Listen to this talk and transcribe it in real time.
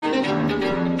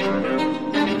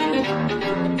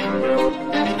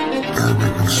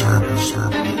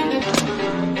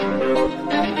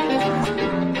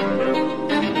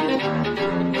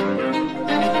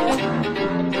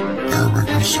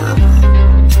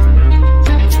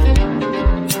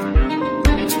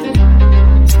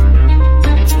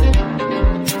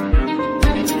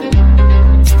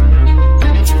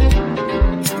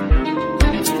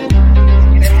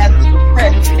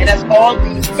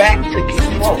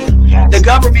The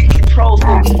government controls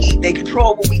what we eat. They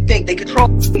control what we think. They control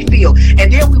what we feel.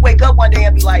 And then we wake up one day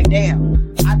and be like,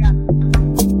 damn, I got...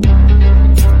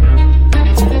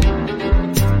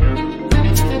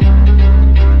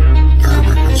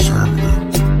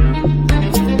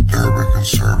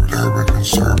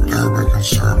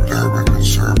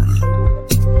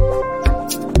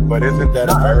 But isn't that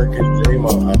American dream?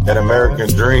 That American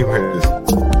dream is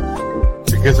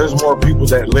because there's more people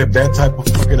that live that type of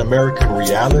fucking American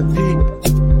reality.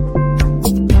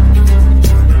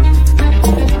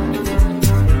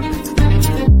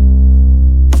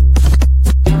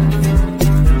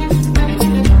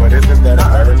 But isn't that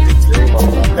American dream?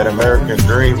 That American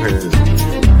dream is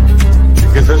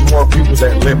because there's more people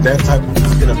that live that type of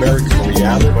fucking American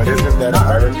reality. But isn't that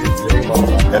American dream?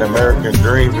 That American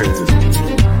dream is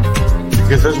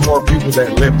because there's more people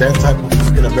that live that type of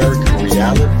fucking American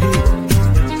reality.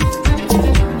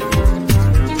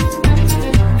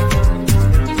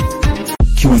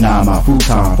 QAnon, my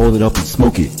futon, fold it up and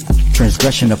smoke it.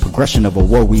 Transgression, a progression of a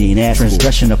war we ain't asked for.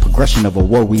 Transgression, a progression of a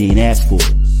war we ain't asked for.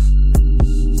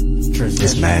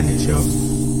 It's madness, yo.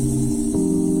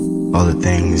 All the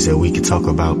things that we could talk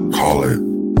about. Call it.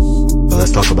 But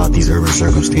let's talk about these urban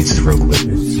circumstances real quick.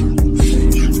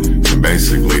 And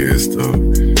basically, it's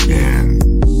the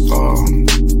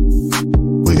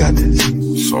we got this.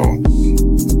 So,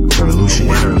 revolution.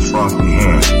 Winner's frosty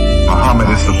hand. Muhammad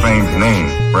is the fame's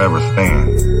name, forever stand.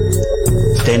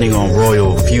 Standing on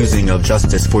royal fusing of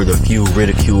justice for the few,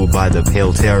 ridiculed by the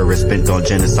pale terrorists bent on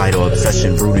genocidal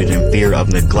obsession, rooted in fear of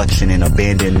neglection and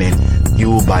abandonment,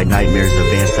 fueled by nightmares of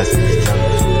ancestors.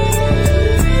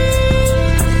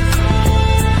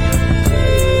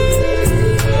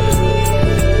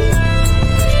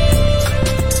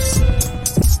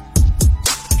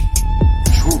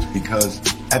 Because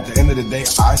at the end of the day,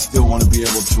 I still want to be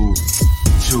able to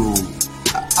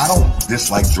I don't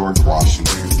dislike George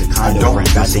Washington. The kind of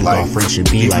friends I think our friends should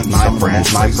be like my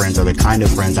friends. My friends are the kind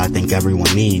of friends I think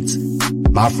everyone needs.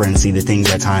 My friends see the things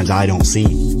at times I don't see.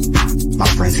 My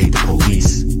friends hate the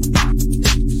police.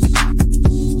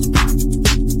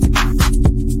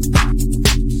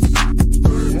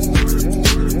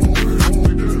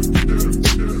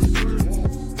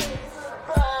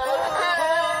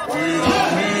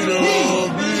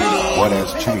 What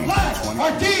has changed?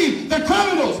 Are deemed the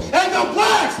criminals, and the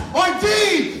blacks are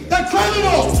deemed the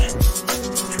criminals.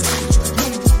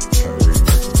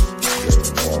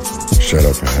 Shut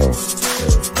up and help.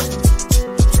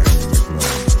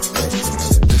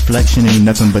 Reflection ain't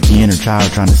nothing but the inner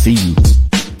child trying to see you.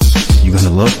 You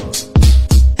gonna look?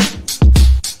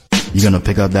 You gonna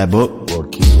pick up that book?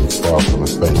 Lord, keep me far from the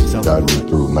faith. Guide me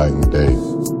through night and day.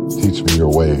 Teach me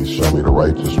your ways. Show me the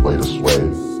righteous way to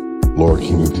sway. Lord,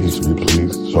 can you teach me,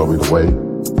 please? Show me the way,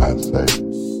 I'd say.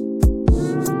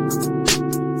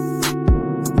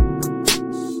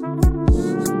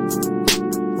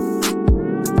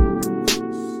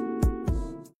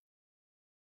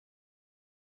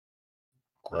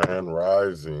 Grand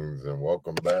Risings, and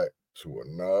welcome back to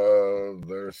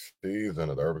another season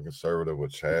of the Urban Conservative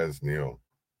with Chaz Neal.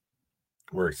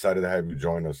 We're excited to have you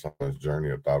join us on this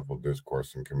journey of thoughtful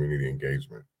discourse and community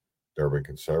engagement. The Urban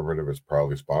Conservative is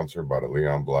proudly sponsored by the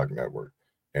Leon Block Network,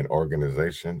 an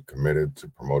organization committed to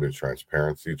promoting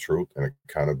transparency, truth, and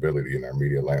accountability in our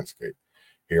media landscape.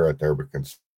 Here at the Urban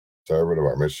Conservative,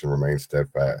 our mission remains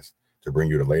steadfast to bring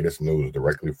you the latest news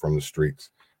directly from the streets,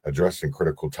 addressing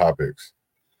critical topics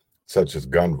such as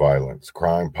gun violence,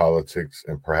 crime, politics,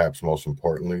 and perhaps most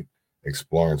importantly,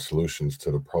 exploring solutions to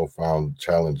the profound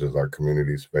challenges our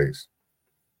communities face.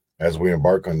 As we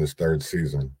embark on this third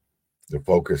season, the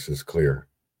focus is clear.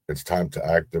 It's time to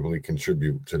actively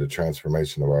contribute to the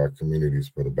transformation of our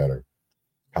communities for the better.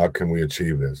 How can we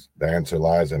achieve this? The answer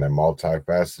lies in a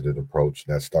multifaceted approach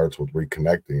that starts with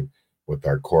reconnecting with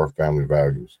our core family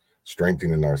values.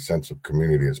 Strengthening our sense of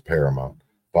community is paramount,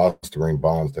 fostering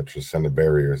bonds that transcend the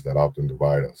barriers that often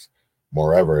divide us.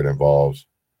 Moreover, it involves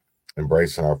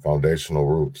embracing our foundational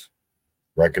roots,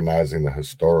 recognizing the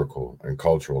historical and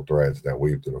cultural threads that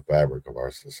weave through the fabric of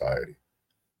our society.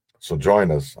 So join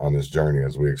us on this journey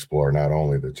as we explore not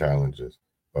only the challenges,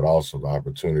 but also the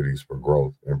opportunities for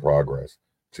growth and progress.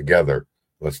 Together,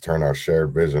 let's turn our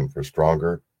shared vision for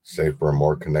stronger, safer, and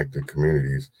more connected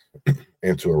communities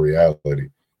into a reality.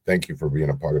 Thank you for being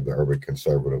a part of the Urban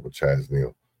Conservative with Chaz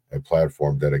Neal, a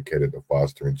platform dedicated to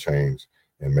fostering change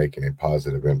and making a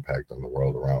positive impact on the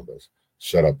world around us.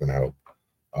 Shut up and help.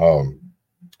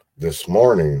 This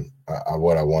morning,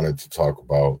 what I wanted to talk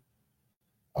about,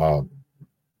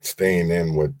 staying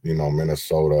in with,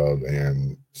 Minnesota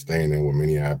and staying in with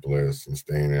Minneapolis and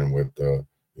staying in with the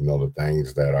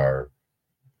things that are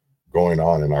going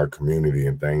on in our community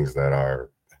and things that are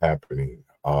happening.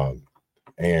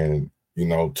 And, you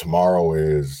know, tomorrow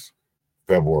is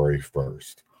February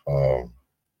 1st,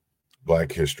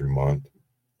 Black History Month.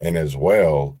 And as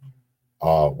well,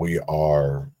 we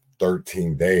are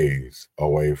 13 days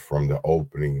away from the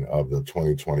opening of the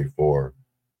 2024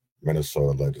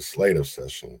 Minnesota legislative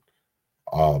session,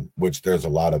 which there's a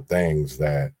lot of things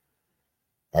that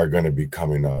are going to be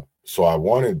coming up. So I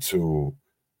wanted to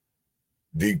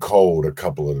decode a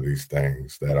couple of these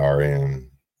things that are in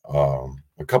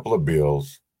a couple of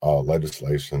bills,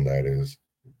 legislation that is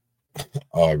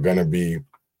going to be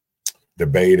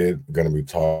debated, going to be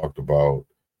talked about.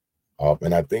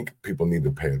 And I think people need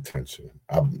to pay attention.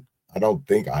 I don't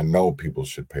think I know people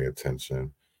should pay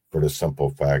attention for the simple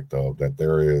fact of that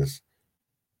there is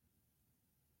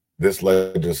this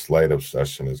legislative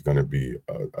session is going to be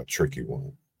a tricky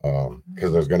one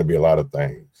because there's going to be a lot of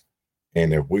things.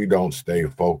 And if we don't stay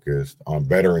focused on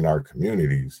bettering our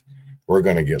communities, we're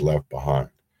going to get left behind.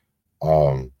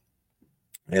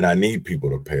 And I need people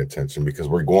to pay attention because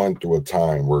we're going through a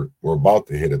time, we're about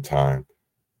to hit a time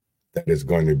that is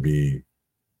going to be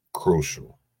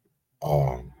crucial.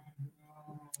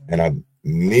 And I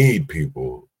need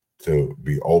people to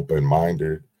be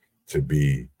open-minded, to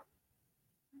be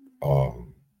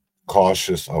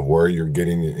cautious of where you're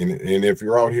getting. And if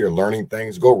you're out here learning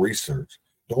things, go research.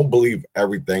 Don't believe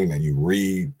everything that you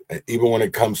read, even when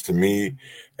it comes to me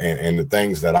and the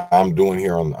things that I'm doing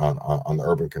here on the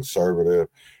Urban Conservative,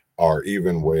 or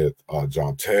even with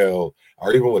John Tell,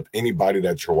 or even with anybody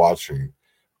that you're watching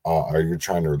or you're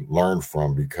trying to learn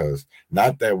from, because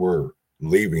not that we're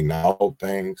leaving out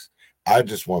things. I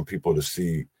just want people to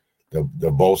see the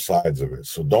both sides of it.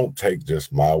 So don't take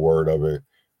just my word of it.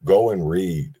 Go and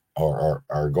read or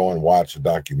go and watch a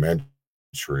documentary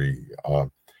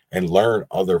and learn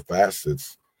other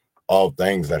facets of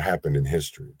things that happened in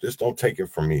history. Just don't take it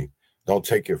from me. Don't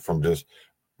take it from just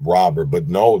Robert, but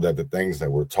know that the things that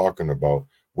we're talking about,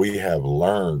 we have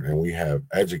learned and we have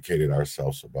educated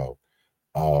ourselves about,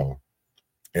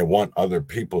 and want other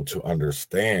people to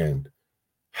understand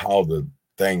how the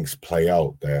things play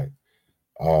out. That,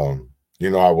 you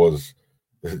know, I was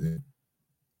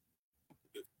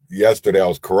yesterday I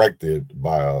was corrected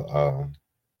by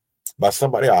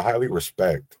somebody I highly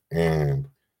respect, and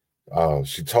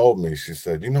she told me, she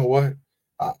said, you know what,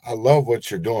 I love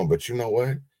what you're doing, but you know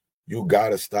what, you got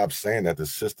to stop saying that the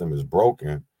system is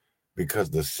broken, because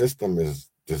the system is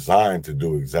designed to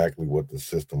do exactly what the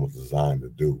system was designed to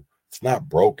do. It's not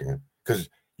broken, because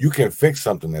you can fix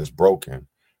something that's broken,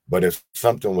 but if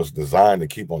something was designed to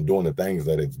keep on doing the things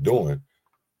that it's doing,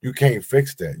 you can't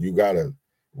fix that. You got to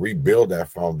rebuild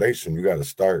that foundation. You got to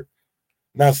start,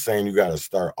 not saying you got to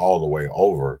start all the way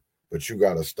over, but you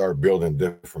got to start building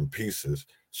different pieces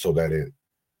so that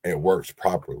it works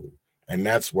properly. And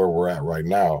that's where we're at right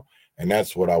now. And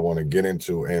that's what I want to get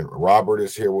into. And Robert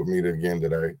is here with me again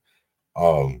today.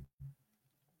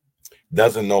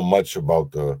 Doesn't know much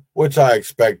about which I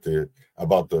expected,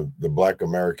 about the Black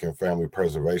American Family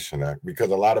Preservation Act,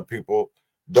 because a lot of people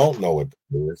don't know what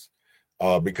it is,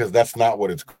 because that's not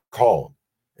what it's called.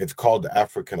 It's called the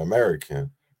African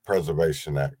American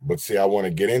Preservation Act. But see, I want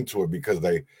to get into it because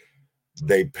they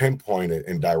pinpoint it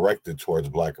and direct it towards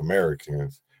Black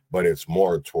Americans, but it's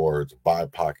more towards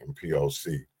BIPOC and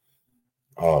POC.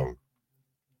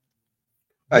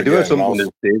 I do have something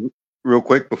to say real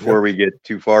quick before we get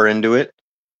too far into it.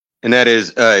 And that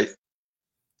is,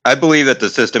 I believe that the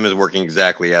system is working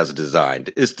exactly as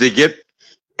designed. Is to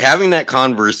having that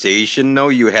conversation, though,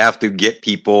 you have to get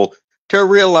people to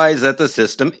realize that the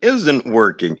system isn't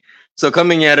working. So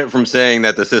coming at it from saying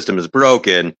that the system is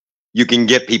broken, you can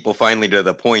get people finally to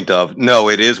the point of, no,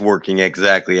 it is working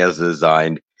exactly as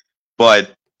designed.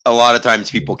 But a lot of times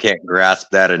people can't grasp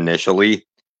that initially.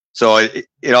 So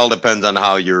it all depends on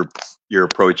how you're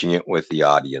approaching it with the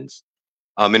audience.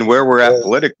 And where we're at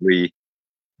politically,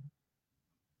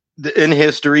 in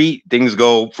history, things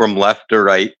go from left to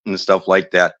right and stuff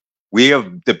like that.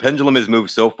 The pendulum has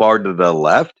moved so far to the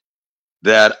left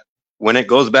that when it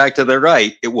goes back to the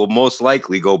right, it will most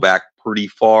likely go back pretty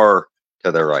far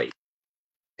to the right.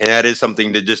 And that is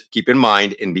something to just keep in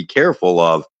mind and be careful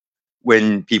of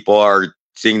when people are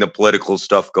seeing the political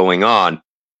stuff going on,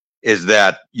 is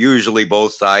that usually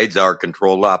both sides are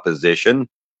controlled opposition,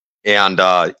 and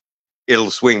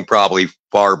it'll swing probably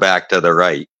far back to the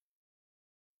right.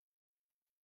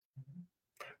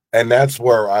 And that's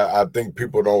where I think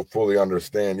people don't fully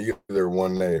understand either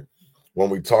when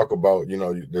we talk about, you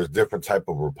know, there's different type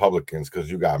of Republicans, because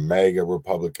you got MAGA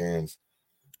Republicans,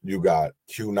 you got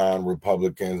QAnon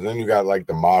Republicans, then you got like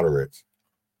the moderates.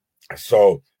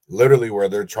 So literally where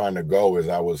they're trying to go is,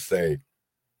 I would say,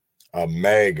 a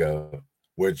mega,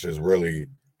 which is really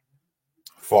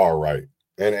far right,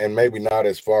 and maybe not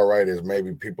as far right as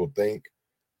maybe people think,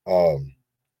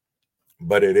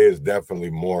 but it is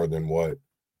definitely more than what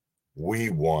we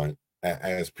want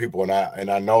as people.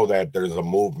 And I know that there's a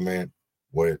movement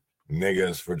with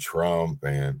niggas for Trump,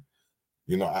 and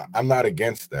I'm not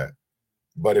against that,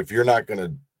 but if you're not going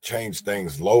to change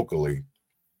things locally,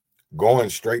 going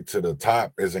straight to the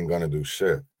top isn't going to do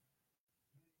shit,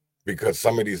 because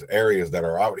some of these areas that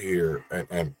are out here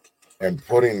and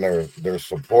putting their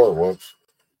support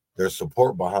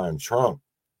behind Trump,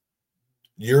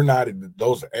 you're not,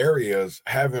 those areas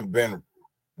haven't been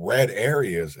red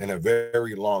areas in a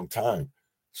very long time.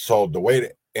 So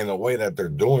in the way that they're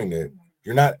doing it,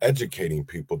 you're not educating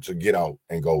people to get out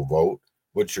and go vote.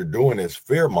 What you're doing is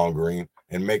fear mongering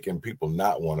and making people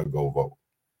not want to go vote.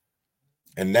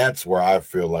 And that's where I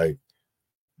feel like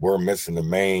we're missing the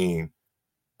main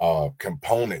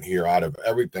component here out of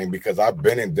everything, because I've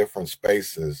been in different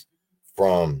spaces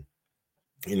from,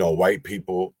 white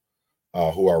people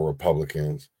who are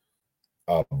Republicans,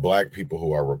 black people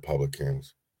who are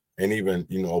Republicans, and even,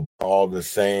 all the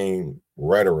same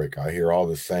rhetoric. I hear all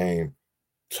the same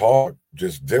talk,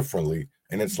 just differently.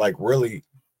 And it's like, really,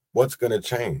 what's going to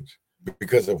change?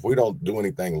 Because if we don't do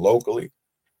anything locally, it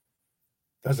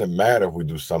doesn't matter if we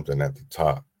do something at the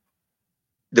top.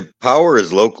 The power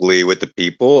is locally with the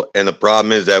people, and the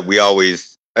problem is that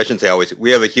I shouldn't say always,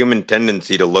 we have a human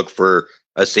tendency to look for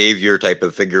a savior type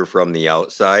of figure from the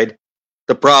outside.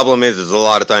 The problem is a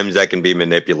lot of times that can be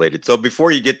manipulated. So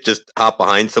before you just hop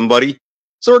behind somebody,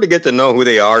 sort of get to know who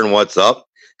they are and what's up,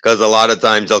 because a lot of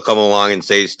times they'll come along and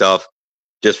say stuff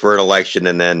just for an election,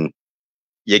 and then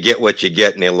you get what you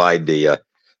get, and they lied to you.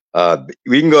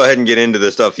 We can go ahead and get into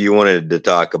the stuff you wanted to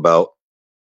talk about.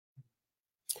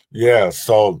 Yeah,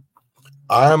 so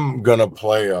I'm gonna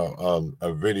play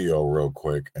a video real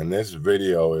quick, and this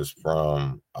video is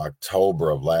from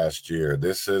October of last year.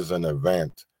 This is an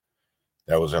event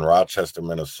that was in Rochester,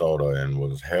 Minnesota, and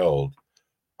was held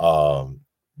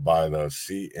by the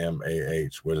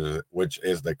CMAH, which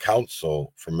is the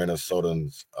Council for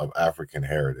Minnesotans of African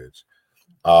Heritage.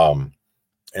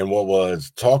 And what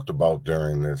was talked about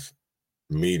during this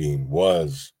meeting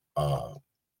was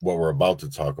what we're about to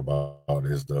talk about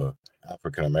is the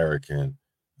African American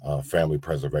Family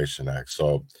Preservation Act.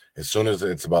 So as soon as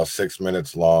it's about 6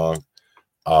 minutes long,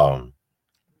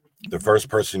 the first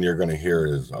person you're going to hear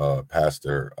is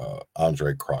Pastor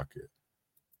Andre Crockett.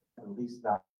 At least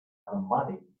not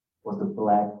money was the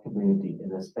Black community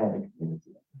and the Hispanic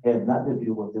community. It had nothing to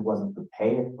do with, it wasn't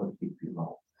prepared for the PPP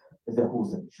loan. It's that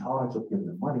who's in charge of giving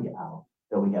the money out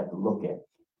that we have to look at.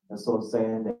 And so I'm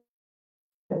saying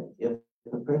that if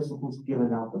the person who's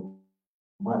giving out the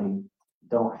money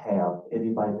don't have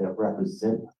anybody that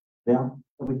represents them,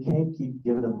 then we can't keep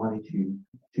giving the money to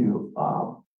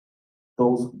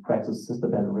those who practice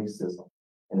systematic racism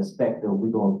and expect that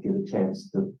we're going to get a chance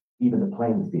to even the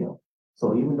playing field.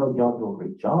 So even though y'all do a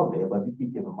great job there, but if you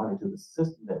keep giving money to the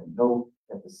system that know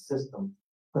that the system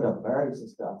put up barriers and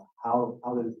stuff, how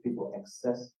do people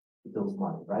access those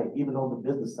money, right? Even on the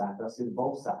business side, I see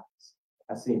both sides.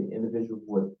 I see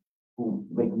individuals who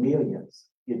make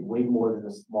millions get way more than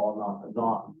a small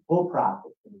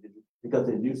non-for-profit individual because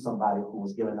they knew somebody who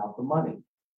was giving out the money.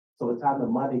 So by the time the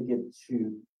money gets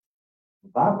to the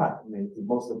byproduct community,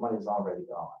 most of the money is already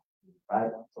gone,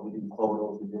 right? So we did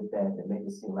photos, we did that, and make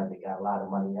it seem like they got a lot of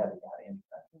money, haven't got anything.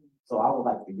 So I would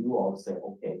like for you all to say,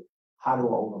 okay, how do I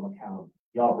hold them accountable?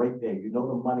 Y'all right there, you know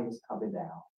the money is coming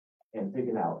down, and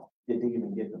figuring out, did they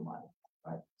even get the money,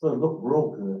 right? So it looked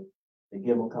real good. They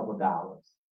give them a couple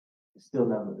dollars. It's still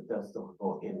never, the dust don't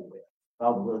go anywhere. So I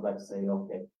would really like to say,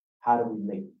 okay, how do we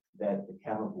make that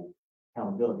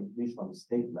accountability, at least from the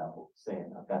state level,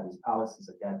 saying, I've got these policies,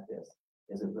 I got this.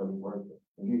 Is it really worth it?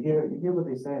 And you hear what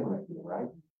they're saying right here, right?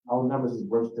 Our numbers is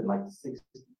worse than like the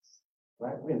 60s,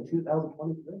 right? We're in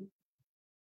 2023.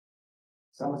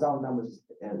 Some of our numbers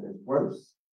is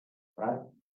worse, right?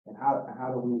 And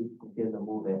how do we begin to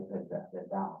move that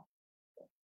down?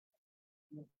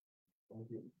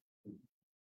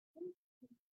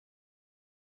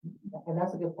 And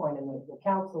that's a good point, and the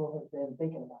council has been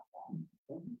thinking about that.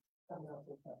 I've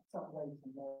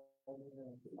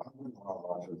been around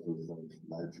Rochester since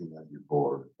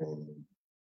 1994, and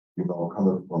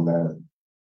coming from that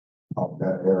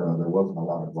era, there wasn't a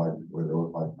lot of Black people. There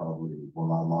was like probably when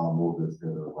my mom moved us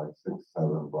here, there was like 6,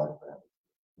 7 Black families.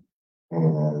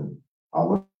 And I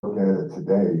look at it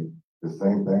today, the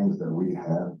same things that we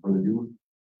had for the youth,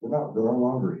 they're no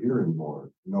longer here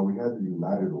anymore. We had the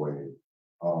United Way.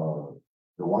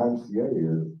 The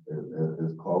YMCA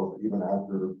is closed even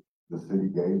after the city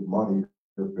gave money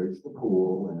to fix the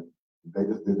pool, and they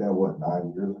just did that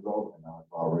 9 years ago, and now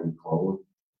it's already closed.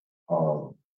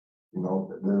 You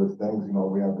know, there's things, you know,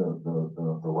 we have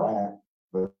the rack,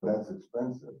 but that's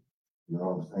expensive. You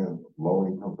know what I'm saying? Low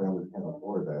income families can't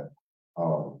afford that.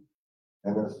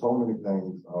 And there's so many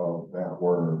things that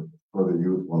were for the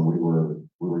youth when we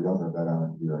were younger that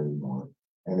aren't here anymore.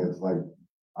 And it's like,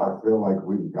 I feel like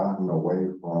we've gotten away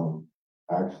from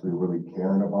actually really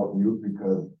caring about youth,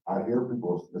 because I hear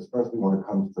people, especially when it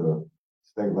comes to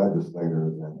state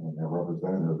legislators and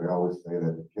representatives, they always say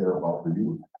that they care about the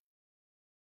youth.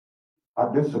 I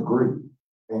disagree.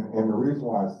 And the reason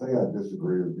why I say I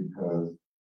disagree is because,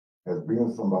 as being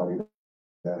somebody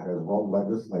that has wrote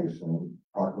legislation,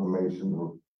 proclamations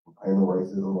of proclaiming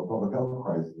racism, a public health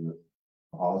crisis,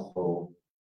 also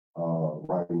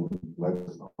writing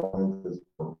legislation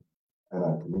and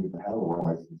a community health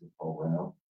licensing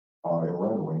program in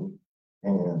Red Wing,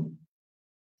 and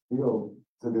still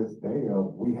to this day,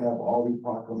 we have all these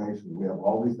proclamations, we have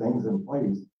all these things in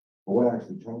place, but what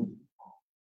actually changes?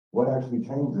 What actually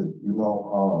changes? You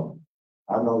know,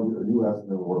 I know you guys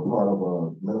were part of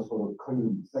a Minnesota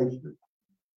Clean Safe Street.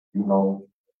 You know,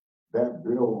 that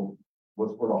bill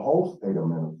was for the whole state of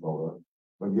Minnesota,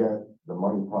 but yet the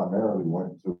money primarily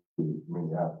went to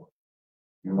Minneapolis,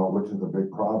 you know, which is a big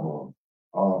problem.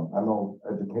 I know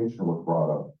education was brought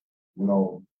up. You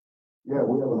know, yeah,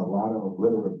 we have a lot of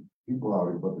literate people out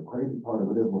here, but the crazy part of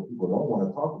it is what people don't want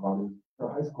to talk about is they're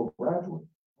high school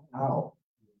graduates. How?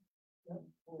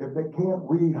 If they can't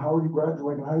read, how are you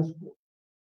graduating high school?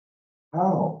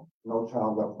 How? No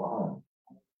child left behind.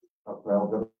 A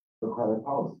failed democratic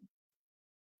policy.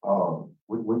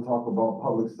 We talk about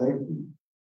public safety.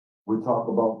 We talk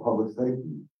about public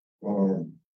safety,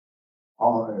 and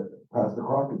Pastor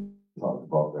Crockett talked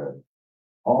about that.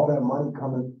 All that money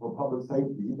coming for public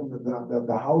safety, even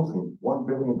the housing, $1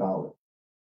 billion.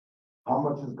 How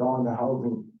much has gone to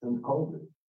housing since COVID?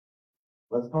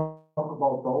 Let's talk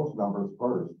about those numbers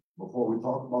first before we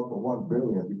talk about the 1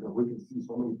 billion, because we can see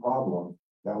so many problems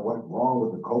that went wrong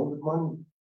with the COVID money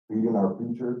feeding our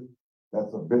future.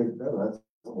 That's a big, that's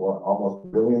what, almost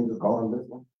 $1 billion just gone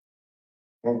missing.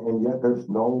 And yet there's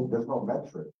no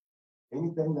metric.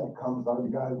 Anything that comes out, you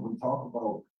guys, we talk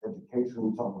about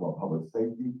education, we talk about public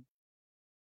safety,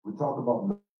 we talk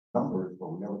about numbers, but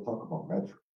we never talk about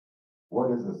metrics.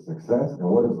 What is a success and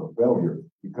what is a failure?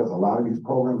 Because a lot of these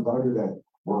programs out here that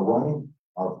we're running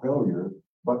are failures,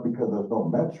 but because there's no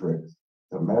metrics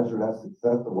to measure that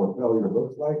success or what failure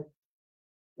looks like,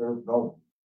 there's no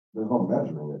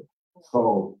measuring it.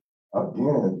 So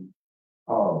again,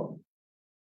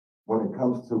 when it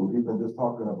comes to even just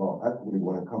talking about equity,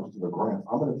 when it comes to the grants,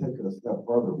 I'm going to take it a step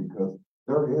further, because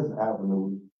there is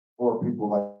avenues for people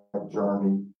like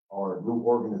Journey or new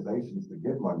organizations to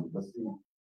get money. But see,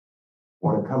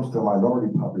 when it comes to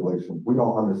minority populations, we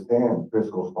don't understand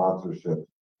fiscal sponsorships.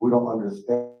 We don't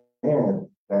understand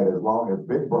that as long as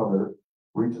Big Brother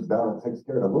reaches down and takes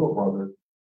care of the little brother,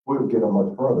 we'll get them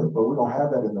much further. But we don't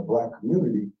have that in the Black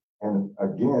community. And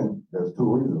again, there's two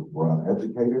reasons. We're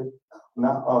uneducated,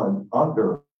 not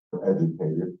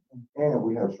undereducated, and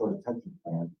we have short attention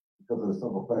spans because of the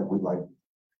simple fact we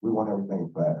want everything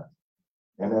fast.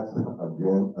 And that's,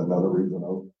 again, another reason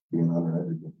of being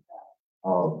undereducated.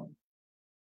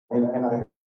 And I hear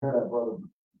that brother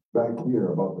back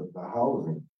here about the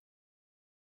housing.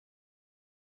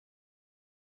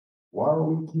 Why are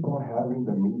we keep on having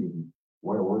the meetings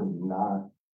where we're not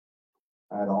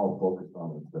at all focused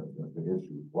on the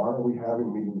issues? Why are we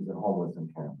having meetings in homeless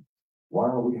encampments? Why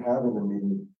are we having the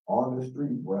meetings on the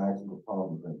street where actual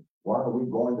problems are? Why are we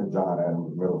going to John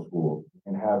Adams Middle School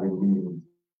and having meetings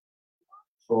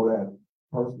so that,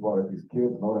 first of all, that these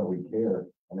kids know that we care,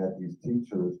 and that these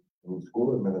teachers and these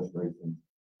school administrations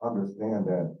understand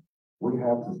that we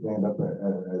have to stand up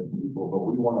as people, but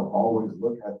we want to always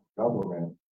look at the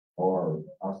government or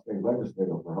our state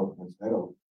legislature for help instead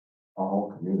of our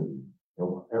own community.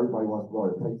 And everybody wants to know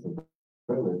it takes a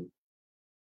village.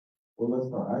 Well, let's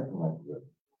start acting like this.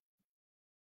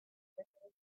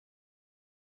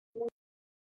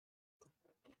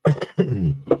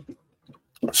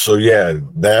 So yeah,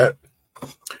 that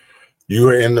you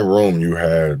were in the room. You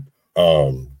had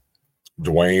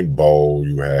Dwayne Bowe.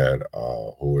 You had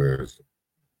who is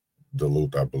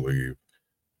Duluth, I believe.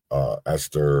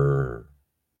 Esther,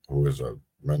 who is a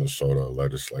Minnesota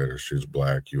legislator. She's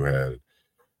Black. You had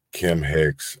Kim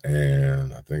Hicks,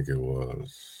 and I think it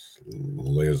was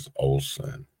Liz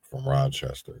Olson from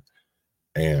Rochester.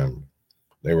 And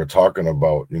they were talking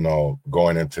about,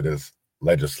 going into this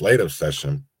legislative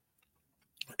session,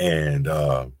 and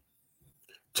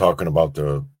talking about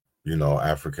the,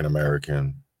 African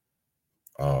American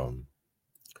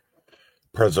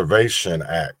Preservation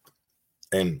Act.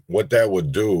 And what that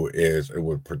would do is it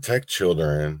would protect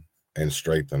children and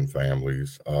strengthen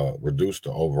families, reduce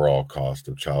the overall cost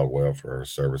of child welfare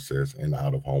services and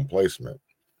out-of-home placement,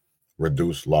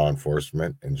 reduce law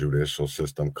enforcement and judicial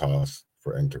system costs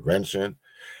for intervention,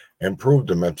 improve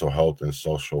the mental health and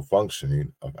social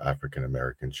functioning of African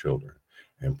American children,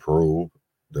 improve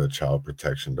the child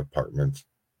protection departments.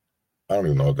 I don't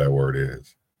even know what that word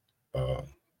is.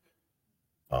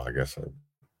 I guess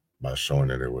by showing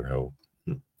it would help.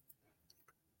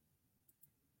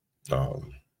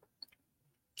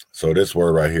 So this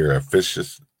word right here,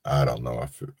 efficiency, I don't know,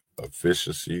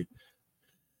 efficiency.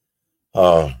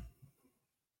 Yeah,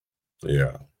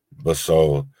 but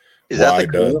so is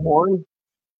that the one?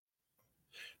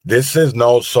 This is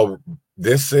no. So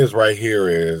this is right here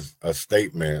is a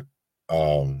statement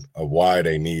of why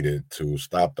they needed to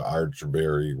stop the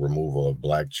arbitrary removal of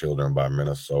black children by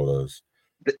Minnesota's.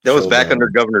 That was back under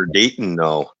Governor Dayton,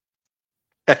 though.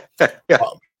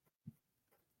 Oh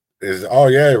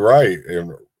yeah, right.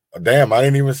 And, damn, I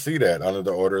didn't even see that under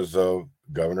the orders of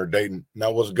Governor Dayton.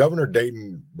 Now, was Governor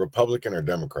Dayton Republican or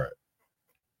Democrat?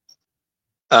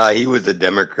 He was a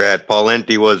Democrat.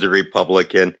 Pawlenty was a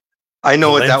Republican. I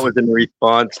know what that was in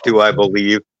response to, I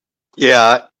believe.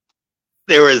 Yeah,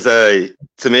 there was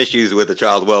some issues with the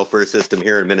child welfare system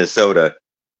here in Minnesota,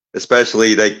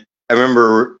 especially I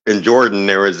remember in Jordan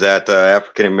there was that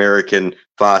African American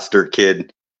foster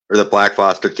kid, or the black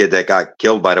foster kid that got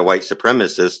killed by the white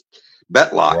supremacist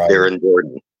Betlock there in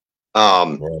Jordan.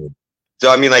 So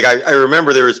I mean, I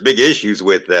remember there was big issues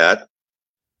with that.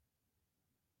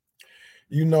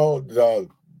 The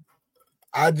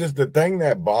thing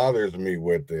that bothers me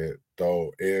with it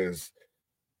though is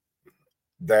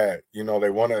that, they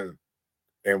want to,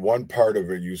 in one part of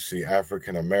it, you see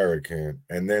African American,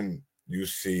 and then you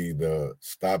see the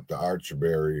stop the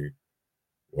arbitrary,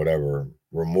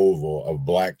 removal of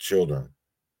black children.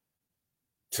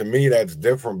 To me, that's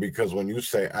different because when you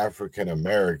say African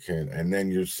American and then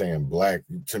you're saying black,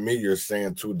 to me, you're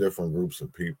saying two different groups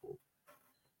of people.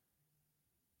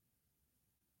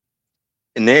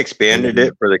 And they expanded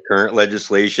it for the current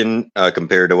legislation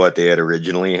compared to what they had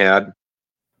originally had.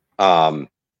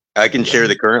 I can share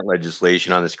the current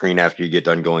legislation on the screen after you get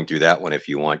done going through that one if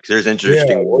you want, because there's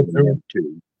interesting ones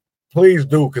too. Please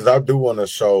do, because I do want to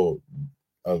show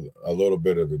a little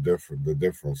bit of the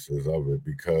differences of it,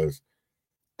 because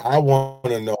I want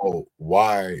to know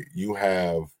why you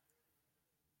have,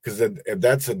 because if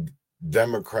that's a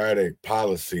Democratic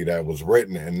policy that was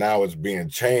written and now it's being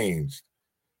changed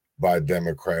by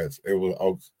Democrats, it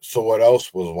was, so what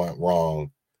else went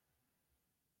wrong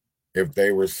if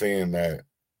they were seeing that?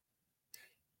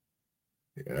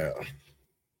 Yeah.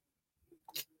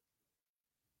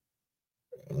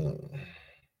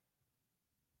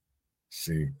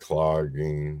 See,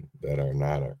 clogging that are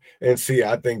not, and see,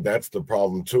 I think that's the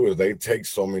problem too, is they take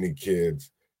so many kids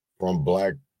from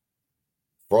black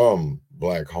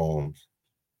homes,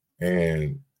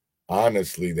 and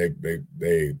honestly, they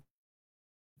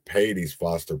pay these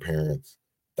foster parents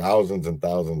thousands and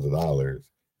thousands of dollars,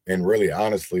 and really,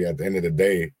 honestly, at the end of the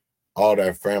day, all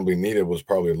that family needed was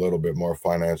probably a little bit more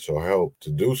financial help to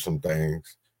do some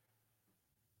things.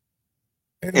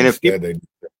 And instead,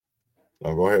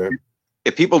 go ahead.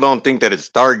 If people don't think that it's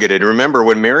targeted, remember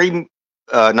when when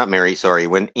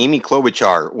Amy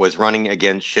Klobuchar was running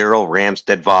against Cheryl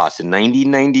Ramstead Voss in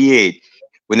 1998,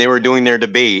 when they were doing their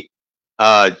debate,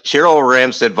 Cheryl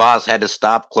Ramstead Voss had to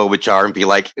stop Klobuchar and be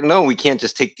like, no, we can't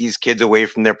just take these kids away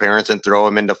from their parents and throw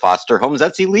them into foster homes.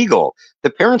 That's illegal.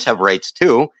 The parents have rights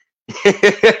too.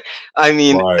 I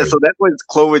mean, so that was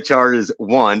Klobuchar's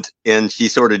want, and she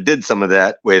sort of did some of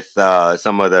that with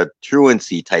some of the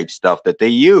truancy type stuff that they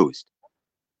used.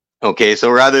 Okay, so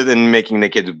rather than making the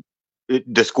kids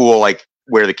to school like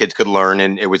where the kids could learn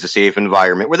and it was a safe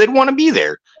environment where they'd want to be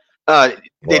there, they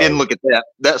didn't look at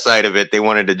that side of it. They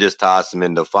wanted to just toss them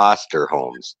into foster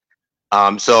homes.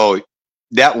 So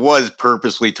that was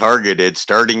purposely targeted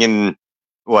starting in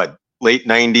late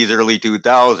 90s, early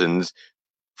 2000s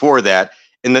for that.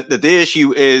 And the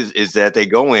issue is that they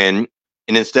go in,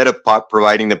 and instead of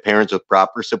providing the parents with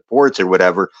proper supports or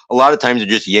whatever, a lot of times they're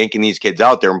just yanking these kids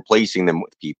out there and placing them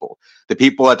with people. The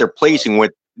people that they're placing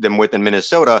them with in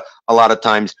Minnesota, a lot of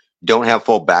times don't have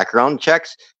full background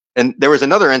checks. And there was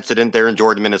another incident there in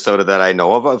Jordan, Minnesota that I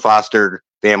know of, a foster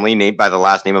family named by the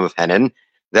last name of Hennon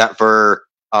that for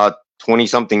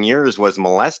 20-something years was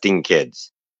molesting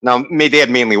kids. Now, they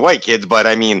had mainly white kids, but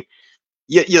I mean,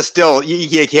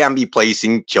 you can't be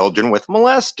placing children with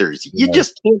molesters. You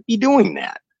just can't be doing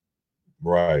that.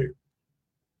 Right.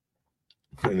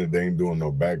 And they ain't doing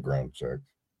no background checks.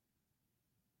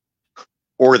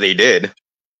 Or they did.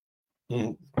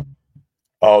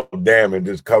 Oh, damn, it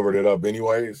just covered it up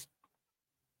anyways.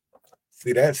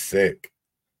 See, that's sick.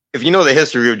 If you know the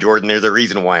history of Jordan, there's a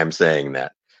reason why I'm saying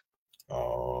that.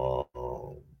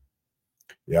 Oh.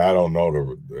 Yeah, I don't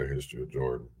know the history of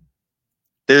Jordan.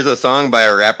 There's a song by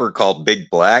a rapper called Big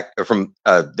Black, from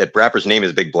that rapper's name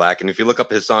is Big Black. And if you look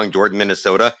up his song, Jordan,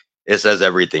 Minnesota, it says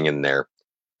everything in there.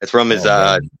 It's from his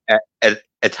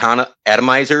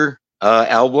Atomizer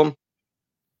album.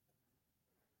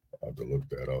 I'll have to look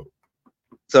that up.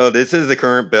 So this is the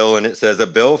current bill, and it says a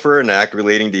bill for an act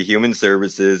relating to human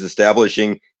services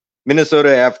establishing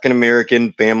Minnesota African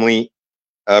American Family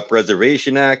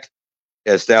Preservation Act,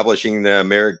 establishing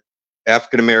the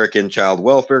African American Child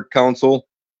Welfare Council,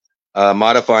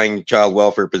 modifying child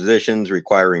welfare positions,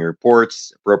 requiring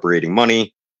reports, appropriating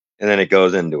money, and then it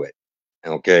goes into it.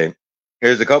 Okay,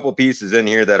 here's a couple pieces in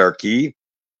here that are key.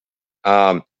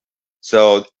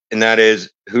 And that is,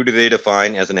 who do they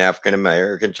define as an African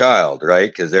American child, right?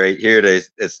 Because right here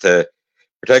it's to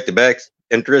protect the best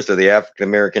interest of the African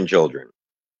American children.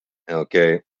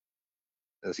 Okay,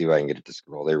 let's see if I can get it to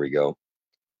scroll. There we go.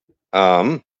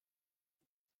 And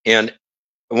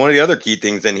one of the other key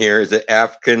things in here is the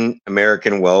African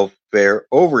American Welfare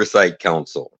Oversight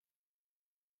Council.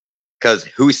 Because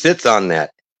who sits on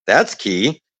that? That's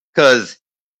key, because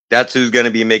that's who's going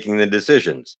to be making the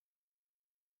decisions.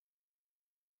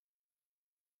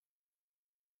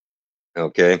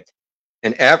 Okay.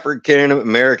 An African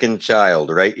American child,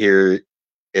 right here,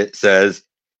 it says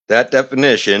that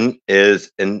definition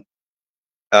is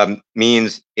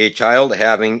means a child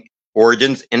having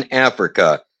origins in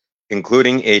Africa,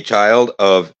 including a child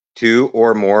of two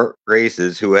or more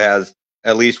races who has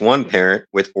at least one parent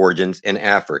with origins in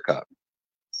Africa.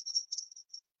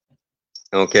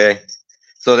 Okay,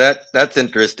 so that's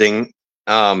interesting,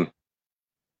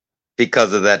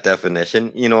 because of that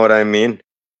definition. You know what I mean?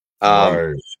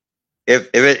 Right. If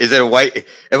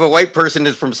a white person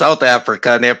is from South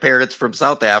Africa and their parents from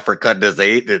South Africa, does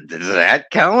that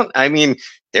count? I mean,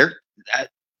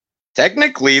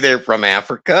 technically they're from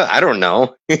Africa. I don't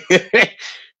know.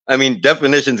 I mean,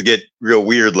 definitions get real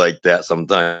weird like that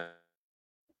sometimes.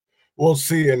 Well,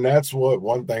 see, and that's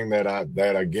one thing that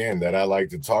I like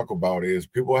to talk about is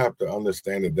people have to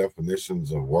understand the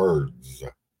definitions of words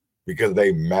because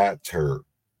they matter.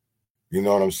 You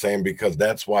know what I'm saying? Because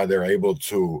that's why they're able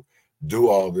to do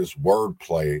all this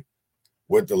wordplay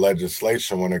with the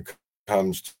legislation when it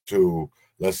comes to,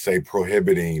 let's say,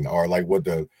 prohibiting or like with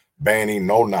the banning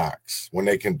no knocks, when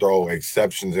they can throw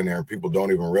exceptions in there and people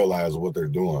don't even realize what they're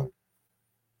doing.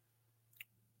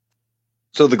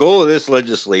 So the goal of this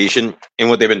legislation and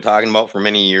what they've been talking about for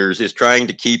many years is trying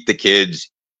to keep the kids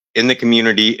in the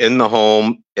community, in the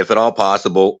home, if at all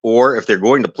possible, or if they're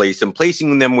going to place them,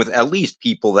 placing them with at least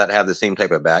people that have the same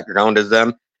type of background as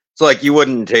them. So like you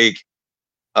wouldn't take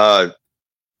a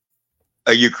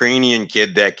Ukrainian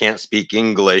kid that can't speak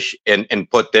English and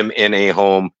put them in a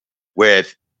home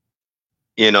with,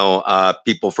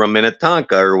 people from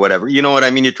Minnetonka or whatever. You know what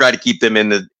I mean? You try to keep them in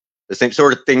the same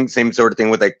sort of thing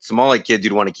with like Somali kids.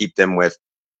 You'd want to keep them with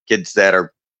kids that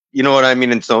are, you know what I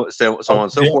mean? And so on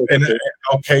and so forth.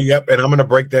 Okay, yep. And I'm going to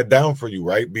break that down for you,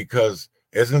 right? Because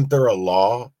isn't there a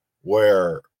law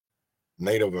where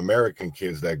Native American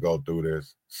kids that go through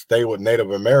this stay with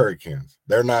Native Americans?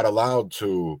 They're not allowed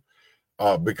to,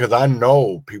 because I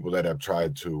know people that have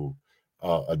tried to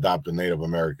adopt a Native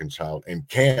American child and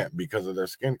can't because of their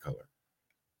skin color.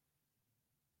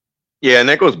 Yeah, and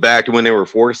that goes back to when they were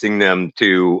forcing them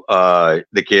to,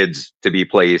 the kids to be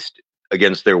placed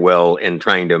against their will and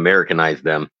trying to Americanize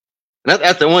them. And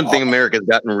that's the one thing America's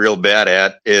gotten real bad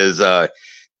at is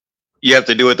you have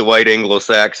to do it the white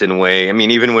Anglo-Saxon way. I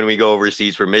mean, even when we go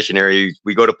overseas for missionaries,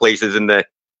 we go to places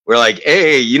we're like,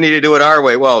 hey, you need to do it our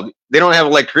way. Well, they don't have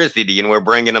electricity and we're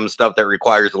bringing them stuff that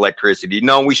requires electricity.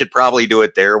 No, we should probably do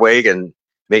it their way and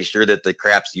make sure that the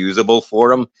crap's usable for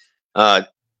them.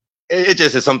 It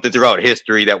just is something throughout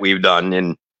history that we've done,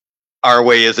 and our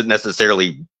way isn't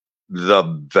necessarily the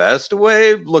best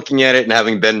way. Looking at it and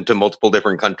having been to multiple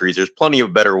different countries, there's plenty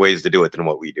of better ways to do it than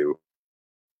what we do.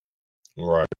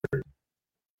 Right.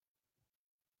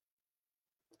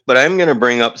 But I'm going to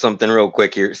bring up something real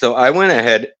quick here. So I went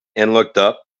ahead and looked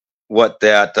up what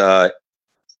that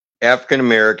African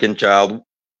American Child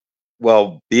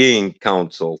Well-Being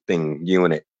Council thing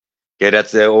unit. Okay,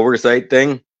 that's the oversight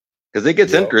thing. Because it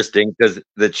gets interesting, because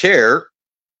the chair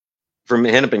from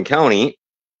Hennepin County,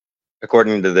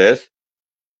 according to this,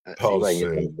 Let's see if I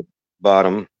can get to the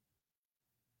bottom.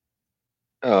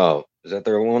 Oh, is that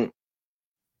the right one?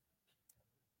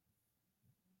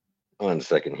 1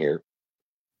 second here.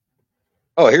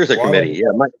 Oh, here's a committee.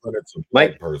 Yeah, Mike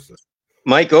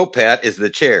Opat is the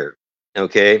chair.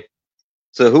 Okay.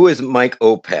 So who is Mike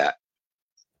Opat?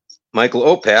 Michael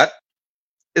Opat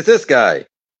is this guy.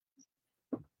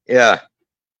 Yeah.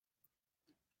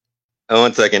 Oh,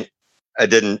 1 second. I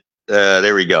didn't.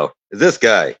 There we go. Is this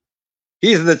guy.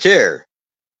 He's the chair.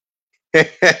 Wait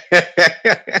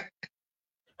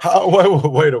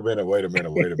a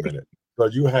minute. So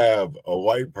you have a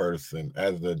white person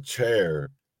as the chair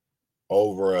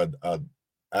over a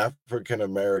African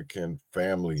American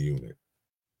family unit.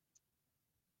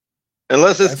 And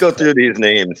let's just go through these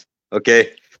names,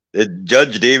 okay?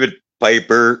 Judge David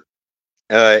Piper,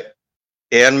 Ann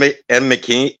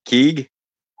McKeague,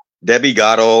 Debbie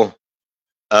Goddell.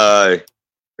 Here,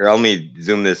 let me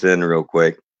zoom this in real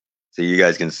quick so you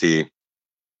guys can see.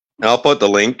 And I'll put the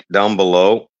link down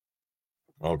below.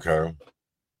 Okay.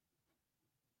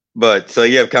 But so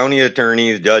you have county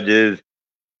attorneys, judges,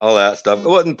 all that stuff.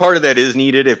 Well, and part of that is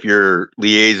needed if you're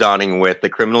liaisoning with the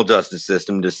criminal justice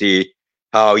system to see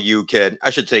how you can,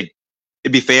 I should say,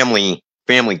 it'd be family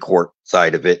court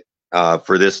side of it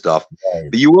for this stuff. Right.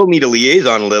 But you will need a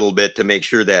liaison a little bit to make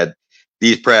sure that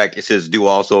these practices do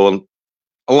also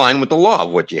align with the law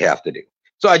of what you have to do.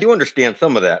 So I do understand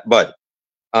some of that, but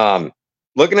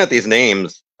looking at these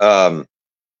names, I'm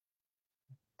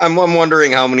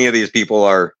wondering how many of these people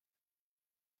are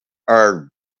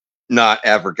not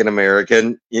African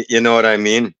American. You know what I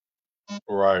mean?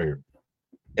 Right.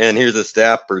 And here's a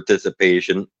staff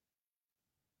participation.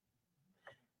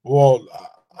 Well,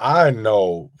 I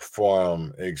know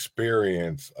from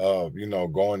experience of,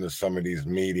 going to some of these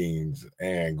meetings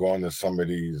and going to some of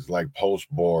these like post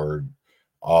board,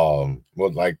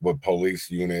 with police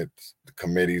units,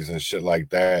 committees and shit like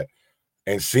that,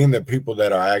 and seeing the people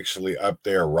that are actually up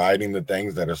there writing the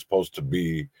things that are supposed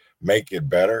to make it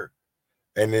better.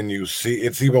 And then you see,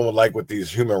 it's even with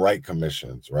these human rights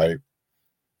commissions, right?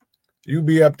 You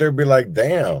be up there, be like,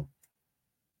 damn,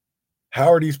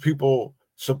 how are these people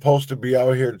supposed to be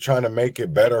out here trying to make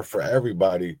it better for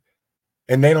everybody?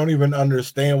 And they don't even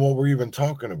understand what we're even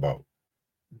talking about.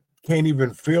 Can't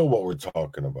even feel what we're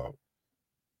talking about.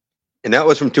 And that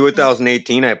was from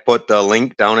 2018. I put the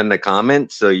link down in the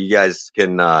comments so you guys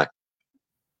can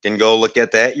go look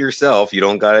at that yourself. You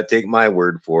don't got to take my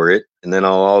word for it. And then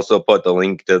I'll also put the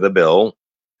link to the bill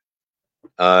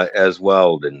as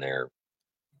well in there.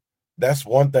 That's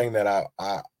one thing that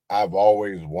I've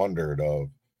always wondered of,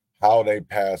 how they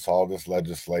pass all this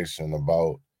legislation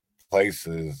about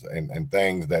places and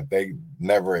things that they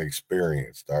never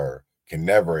experienced or can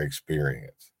never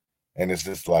experience. And it's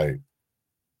just like,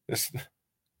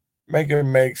 make it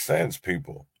make sense,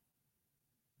 people.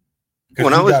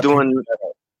 When I was doing...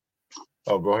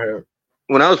 Oh, go ahead.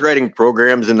 When I was writing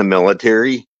programs in the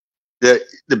military, the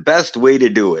best way to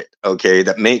do it, okay,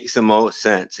 that makes the most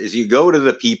sense, is you go to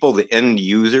the people, the end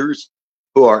users,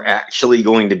 who are actually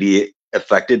going to be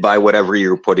affected by whatever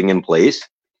you're putting in place,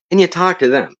 and you talk to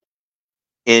them.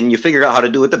 And you figure out how to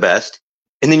do it the best,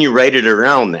 and then you write it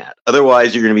around that.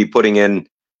 Otherwise, you're going to be putting in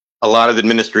a lot of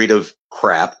administrative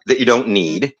crap that you don't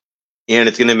need, and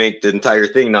it's going to make the entire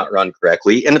thing not run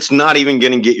correctly, and it's not even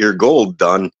going to get your goal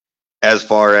done as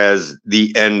far as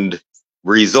the end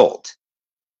result.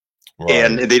 Right.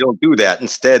 And they don't do that.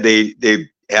 Instead, they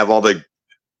have all the,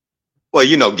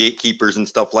 gatekeepers and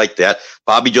stuff like that.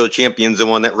 Bobby Joe Champion's the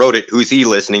one that wrote it. Who's he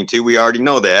listening to? We already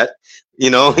know that.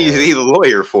 He's the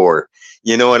lawyer for.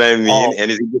 You know what I mean? Oh.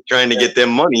 And is he just trying to get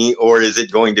them money, or is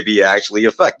it going to be actually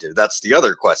effective? That's the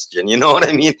other question. You know what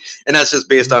I mean? And that's just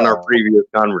based on our previous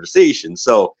conversation.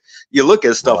 So you look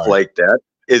at stuff like that.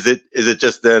 Is it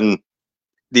just then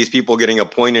these people getting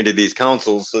appointed to these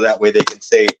councils so that way they can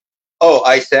say, oh,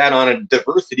 I sat on a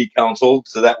diversity council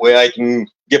so that way I can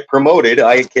get promoted.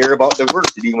 I care about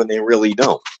diversity, when they really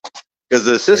don't. Because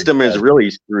the system is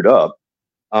really screwed up.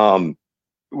 My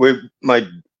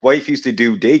wife used to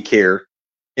do daycare,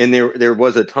 and there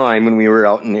was a time when we were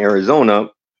out in Arizona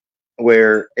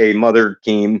where a mother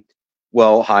came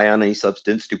high on a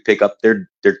substance to pick up their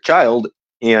child.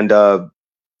 And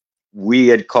we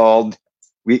had called,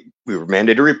 we were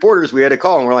mandated reporters. We had to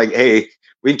call, and we're like, hey,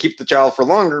 we can keep the child for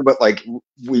longer, but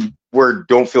we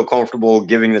don't feel comfortable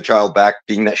giving the child back,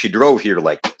 being that she drove here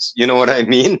like this. You know what I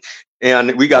mean?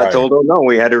 And we got told, oh no,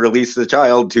 we had to release the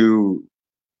child to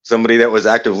somebody that was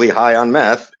actively high on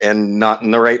meth and not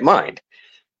in the right mind.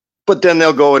 But then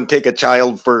they'll go and take a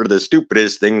child for the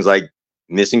stupidest things, like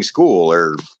missing school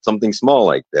or something small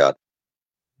like that.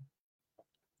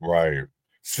 Right.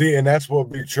 See, and that's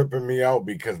what be tripping me out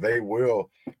because they will.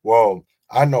 Well,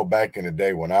 I know back in the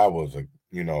day when I was a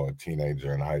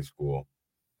teenager in high school.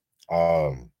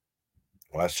 Well,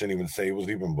 I shouldn't even say it was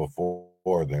even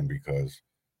before then because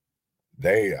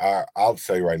they are. I'll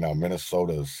say right now,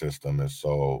 Minnesota's system is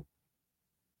so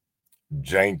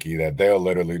janky that they'll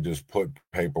literally just put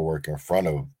paperwork in front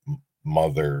of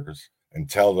mothers and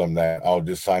tell them that I'll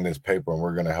just sign this paper and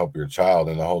we're going to help your child,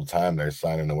 and the whole time they're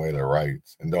signing away their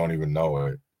rights and don't even know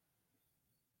it.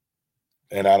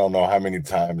 And I don't know how many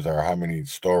times or how many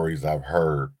stories I've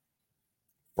heard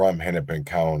from Hennepin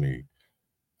County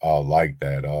like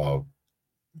that.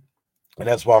 And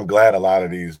that's why I'm glad a lot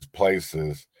of these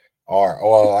places are,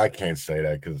 well, I can't say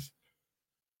that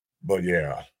but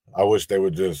yeah, I wish they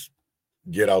would just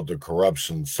get out the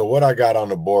corruption. So what I got on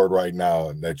the board right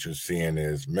now that you're seeing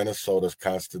is Minnesota's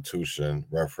Constitution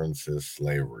references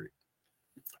slavery,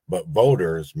 but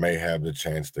voters may have the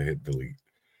chance to hit delete.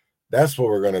 That's what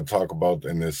we're going to talk about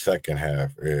in this second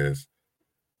half is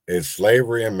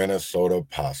slavery in Minnesota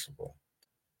possible?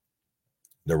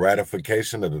 The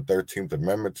ratification of the 13th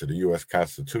Amendment to the U.S.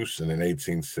 Constitution in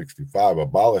 1865,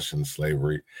 abolishing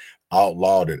slavery,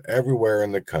 outlawed it everywhere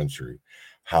in the country.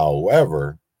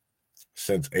 However,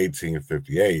 since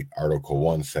 1858, Article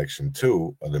 1, Section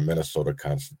 2 of the Minnesota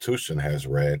Constitution has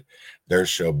read, there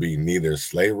shall be neither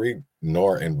slavery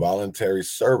nor involuntary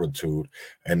servitude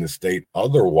in the state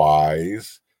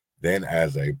otherwise than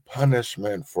as a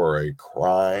punishment for a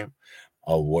crime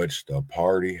of which the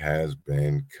party has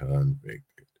been convicted.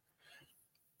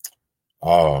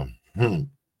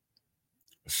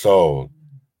 So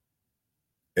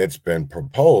it's been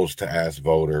proposed to ask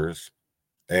voters,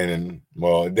 and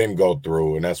well, it didn't go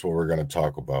through, and that's what we're going to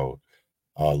talk about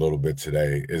a little bit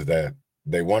today, is that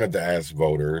they wanted to ask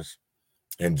voters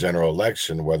in general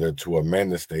election whether to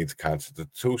amend the state's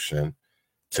constitution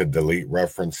to delete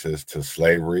references to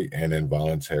slavery and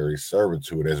involuntary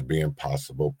servitude as being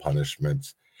possible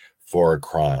punishments for a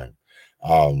crime.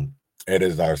 It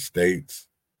is our state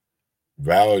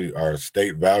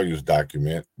values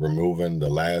document. Removing the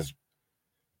last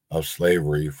of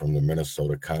slavery from the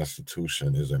Minnesota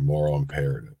Constitution is a moral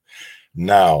imperative.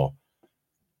 Now,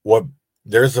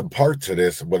 there's a part to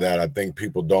this that I think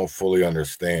people don't fully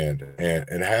understand, and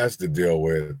it has to deal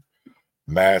with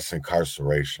mass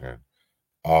incarceration.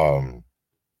 The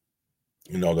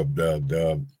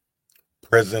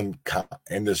prison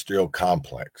industrial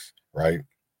complex, right?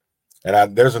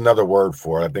 And there's another word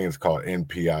for it. I think it's called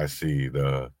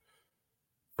NPIC.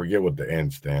 Forget what the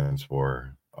N stands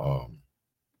for.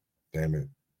 Damn it.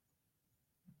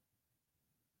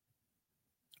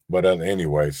 But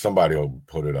anyway, somebody will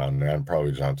put it on there.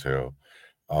 Probably John Terrell.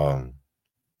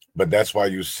 But that's why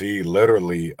you see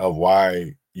literally of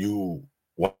why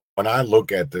when I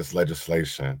look at this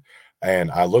legislation, and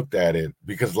I looked at it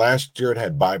because last year it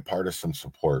had bipartisan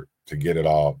support to get it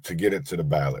to the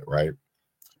ballot, right?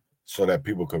 So that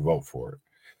people could vote for it.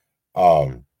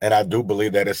 And I do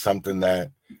believe that is something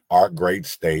that our great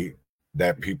state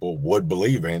that people would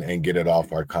believe in and get it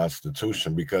off our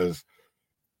Constitution, because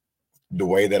the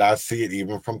way that I see it,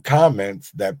 even from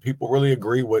comments, that people really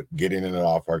agree with getting it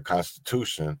off our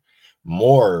Constitution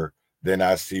more than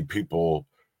I see people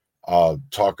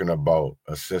talking about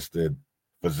assisted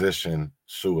physician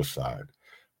suicide.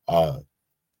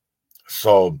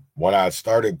 So when I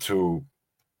started to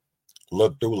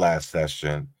look through last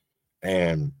session,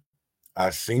 and I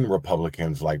seen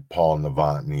Republicans like Paul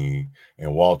Novotny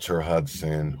and Walter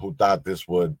Hudson who thought this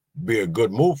would be a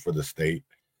good move for the state,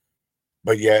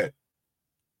 but yet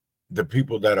the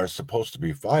people that are supposed to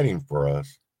be fighting for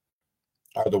us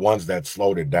are the ones that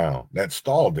slowed it down, that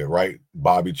stalled it, right?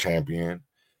 Bobby Champion,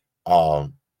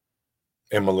 and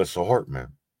Melissa Hortman.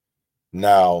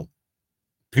 Now,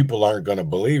 people aren't going to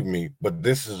believe me, but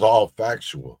this is all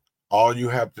factual. All you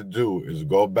have to do is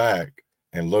go back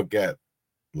and look at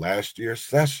last year's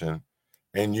session,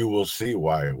 and you will see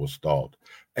why it was stalled.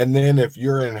 And then if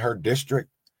you're in her district,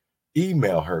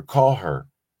 email her, call her,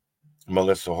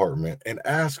 Melissa Hortman, and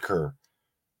ask her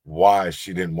why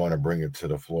she didn't want to bring it to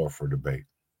the floor for debate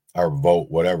or vote,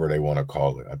 whatever they want to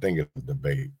call it. I think it's a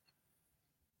debate,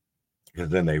 because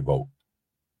then they vote.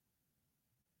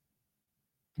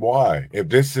 Why? If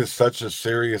this is such a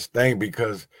serious thing,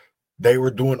 because they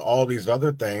were doing all these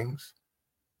other things,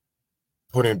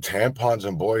 putting tampons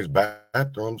in boys'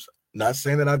 bathrooms. Not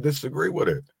saying that I disagree with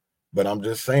it, but I'm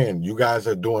just saying you guys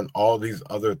are doing all these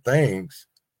other things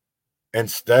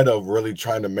instead of really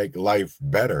trying to make life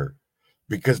better.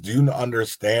 Because do you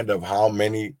understand of how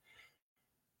many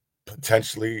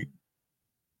potentially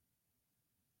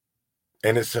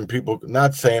innocent people,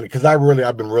 not saying, because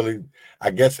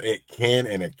I guess it can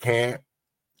and it can't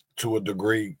to a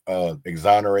degree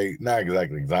exonerate, not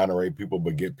exactly exonerate people,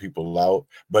 but get people out.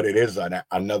 But it is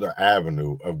another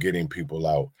avenue of getting people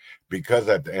out, because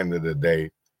at the end of the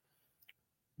day,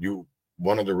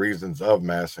 one of the reasons of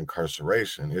mass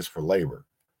incarceration is for labor.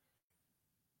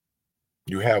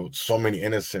 You have so many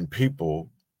innocent people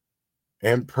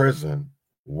in prison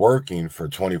working for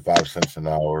 25 cents an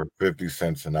hour, 50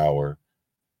 cents an hour.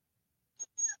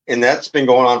 And that's been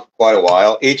going on for quite a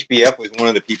while. HBF was one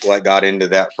of the people that got into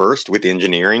that first with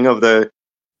engineering of the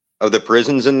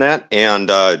prisons and that. And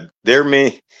I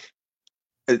believe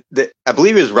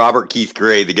it was Robert Keith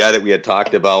Gray, the guy that we had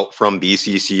talked about from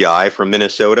BCCI from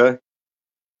Minnesota.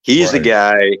 He's the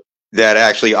guy that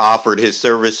actually offered his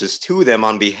services to them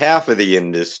on behalf of the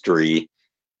industry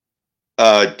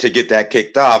to get that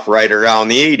kicked off right around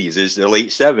the 80s, is the late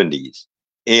 70s.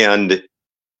 And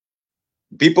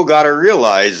people got to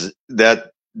realize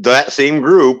that that same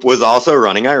group was also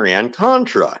running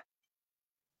Iran-Contra.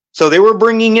 So they were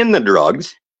bringing in the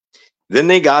drugs. Then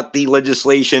they got the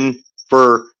legislation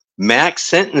for max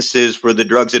sentences for the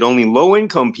drugs that only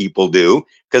low-income people do,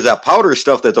 because that powder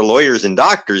stuff that the lawyers and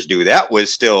doctors do, that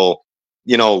was still,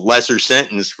 lesser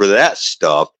sentence for that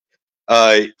stuff.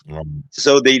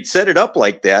 So they'd set it up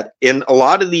like that. And a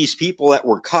lot of these people that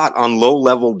were caught on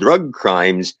low-level drug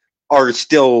crimes are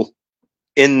still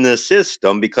in the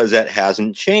system because that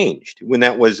hasn't changed, when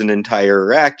that was an entire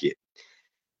racket.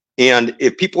 And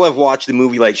if people have watched the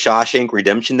movie like Shawshank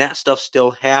Redemption, that stuff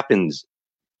still happens.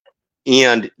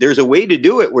 And there's a way to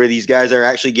do it where these guys are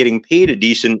actually getting paid a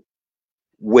decent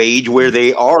wage, where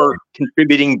they are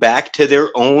contributing back to their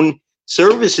own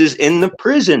services in the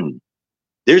prison.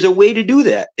 There's a way to do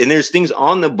that. And there's things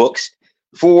on the books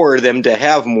for them to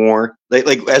have more,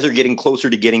 like as they're getting closer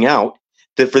to getting out,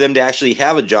 for them to actually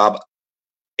have a job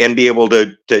and be able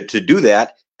to do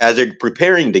that as they're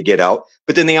preparing to get out.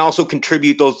 But then they also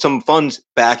contribute some funds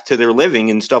back to their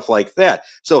living and stuff like that.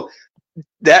 So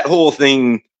that whole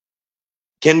thing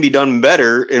can be done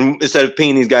better, and instead of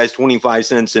paying these guys 25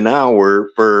 cents an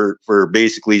hour for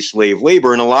basically slave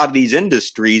labor. And a lot of these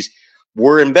industries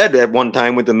were in bed at one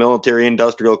time with the military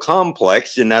industrial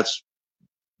complex, and that's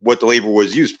what the labor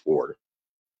was used for.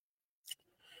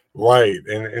 Right.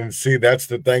 And see, that's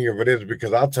the thing of it is,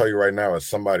 because I'll tell you right now, as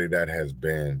somebody that has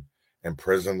been in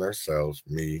prison themselves,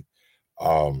 me,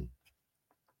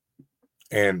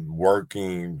 and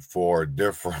working for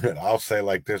different, I'll say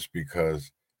like this,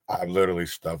 because I've literally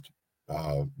stuffed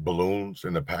balloons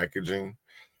in the packaging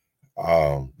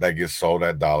that gets sold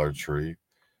at Dollar Tree.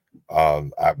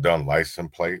 I've done license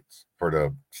plates for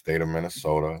the state of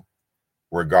Minnesota,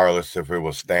 regardless if it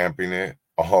was stamping it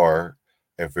or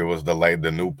if it was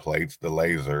the new plates, the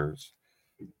lasers,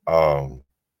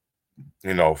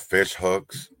 fish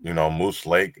hooks. Moose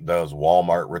Lake does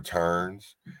Walmart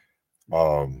returns.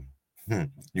 Then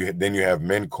you have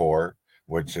Mincor,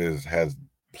 which has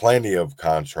plenty of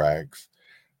contracts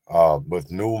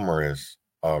with numerous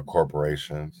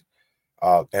corporations,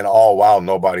 and all while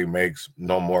nobody makes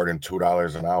no more than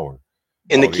 $2 an hour.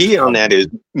 And the key on that is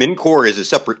Mincor is a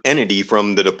separate entity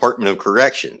from the Department of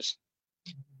Corrections.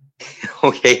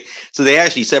 Okay, so they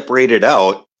actually separated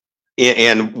out,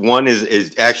 and one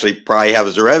is actually probably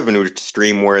has a revenue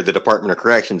stream where the Department of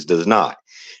Corrections does not.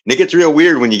 And it gets real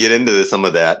weird when you get into some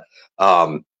of that.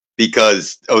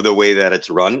 Because of the way that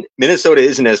it's run. Minnesota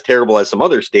isn't as terrible as some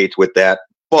other states with that,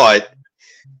 but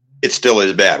it still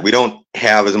is bad. We don't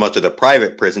have as much of the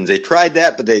private prisons. They tried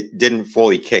that, but they didn't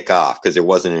fully kick off because there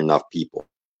wasn't enough people.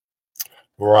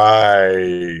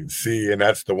 Right. See, and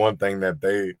that's the one thing that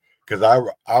because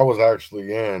I was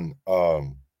actually in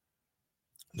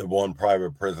the one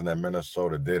private prison that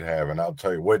Minnesota did have, and I'll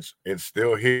tell you, which it's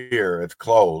still here. It's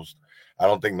closed. I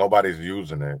don't think nobody's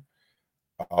using it.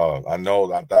 I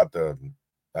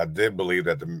did believe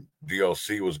that the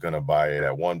DOC was going to buy it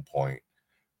at one point,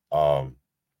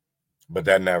 but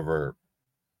that never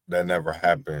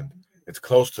happened. It's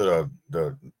close to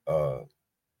the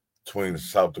between the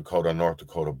South Dakota and North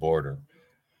Dakota border.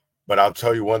 But I'll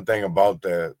tell you one thing about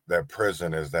that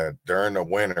prison is that during the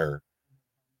winter,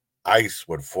 ice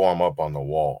would form up on the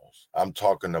walls. I'm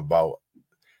talking about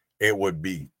it would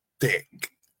be thick.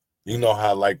 You know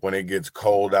how, like, when it gets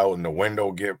cold out and the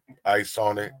window get ice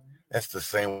on it? That's the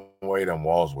same way them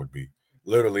walls would be.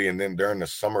 Literally, and then during the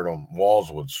summer, them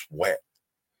walls would sweat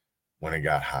when it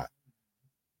got hot.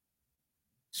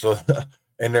 So,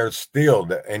 and there's still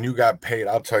that, and you got paid.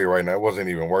 I'll tell you right now, it wasn't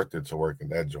even worth it to work in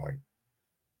that joint.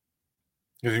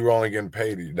 Because you were only getting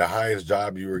paid. The highest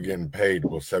job you were getting paid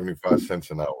was 75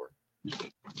 cents an hour.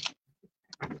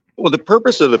 Well, the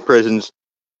purpose of the prisons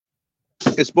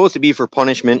is supposed to be for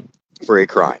punishment for a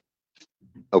crime.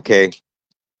 Okay.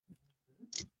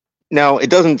 Now, it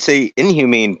doesn't say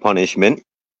inhumane punishment.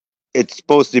 It's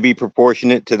supposed to be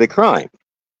proportionate to the crime.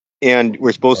 And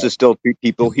we're supposed to still treat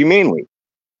people humanely.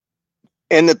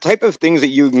 And the type of things that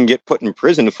you can get put in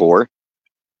prison for,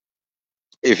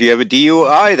 if you have a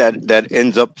DUI that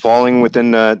ends up falling within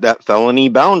that felony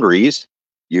boundaries,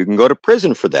 you can go to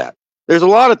prison for that. There's a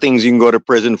lot of things you can go to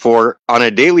prison for on a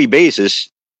daily basis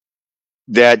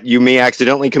that you may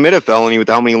accidentally commit a felony with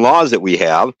how many laws that we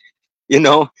have, you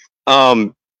know?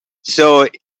 So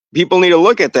people need to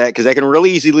look at that because that can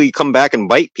really easily come back and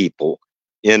bite people,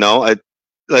 you know?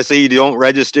 Let's say you don't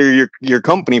register your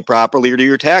company properly or do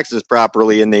your taxes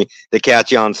properly and they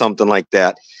catch you on something like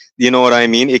that. You know what I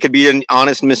mean? It could be an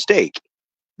honest mistake.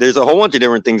 There's a whole bunch of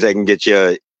different things that can get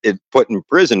you put in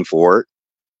prison for.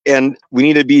 And we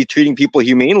need to be treating people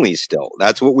humanely still.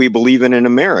 That's what we believe in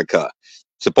America,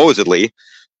 supposedly.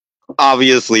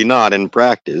 Obviously not in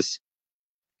practice.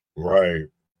 Right.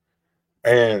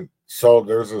 And so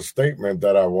there's a statement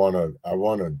that I want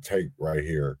to take right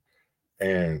here.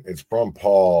 And it's from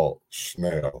Paul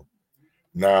Schnell.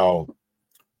 Now,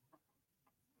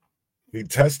 he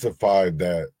testified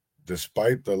that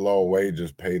despite the low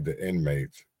wages paid to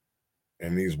inmates,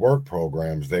 in these work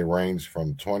programs, they range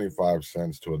from 25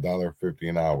 cents to $1.50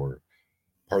 an hour.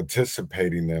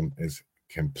 Participating in them is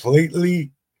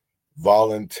completely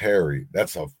voluntary.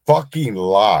 That's a fucking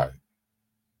lie.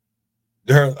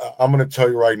 I'm going to tell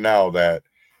you right now that,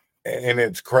 and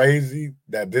it's crazy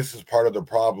that this is part of the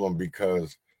problem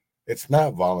because it's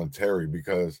not voluntary,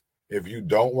 because if you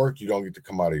don't work, you don't get to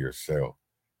come out of your cell.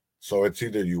 So it's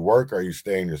either you work or you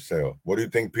stay in your cell. What do you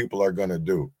think people are going to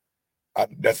do?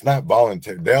 That's not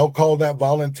voluntary. They'll call that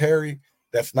voluntary.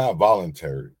 That's not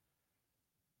voluntary.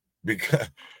 Because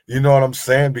you know what I'm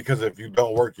saying? Because if you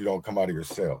don't work, you don't come out of your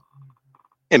cell.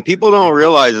 And people don't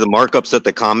realize the markups at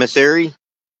the commissary.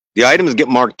 The items get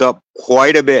marked up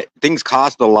quite a bit. Things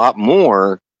cost a lot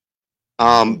more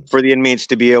for the inmates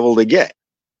to be able to get.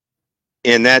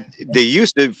 And that they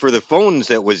used to, for the phones,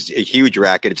 that was a huge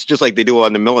racket. It's just like they do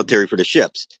on the military for the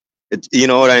ships. It's, you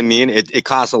know what I mean? It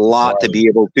costs a lot to be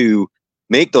able to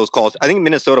make those calls. I think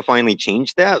Minnesota finally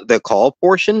changed the call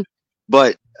portion.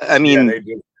 But I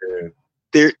mean,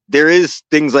 there is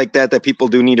things like that people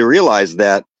do need to realize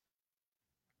that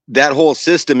whole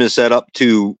system is set up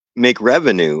to make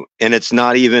revenue, and it's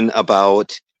not even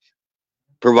about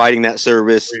providing that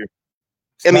service.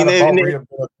 It's not about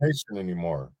rehabilitation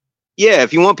anymore. Yeah,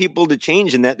 if you want people to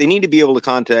change in that, they need to be able to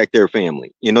contact their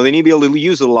family. You know, they need to be able to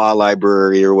use a law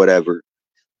library or whatever,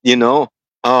 you know?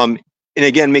 And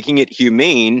again, making it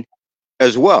humane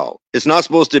as well. It's not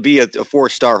supposed to be a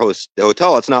 4-star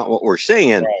hotel. That's not what we're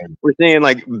saying. Right. We're saying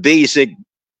like basic,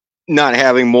 not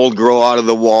having mold grow out of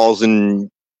the walls and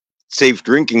safe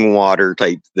drinking water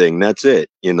type thing. That's it,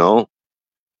 you know?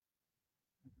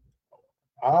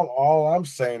 All I'm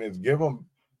saying is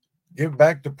give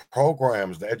back the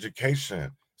programs, the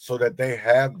education, so that they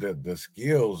have the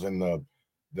skills and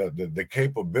the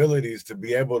capabilities to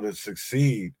be able to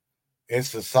succeed in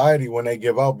society when they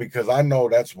give out. Because I know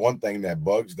that's one thing that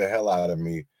bugs the hell out of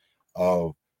me.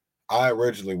 I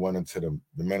originally went into the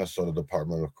Minnesota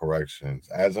Department of Corrections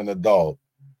as an adult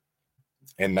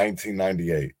in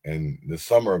 1998, in the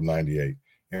summer of 98.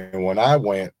 And when I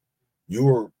went, you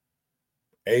were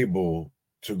able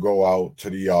to go out to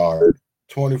the yard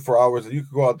 24 hours. You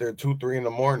could go out there 2-3 in the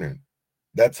morning.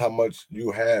 That's how much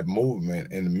you had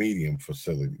movement in the medium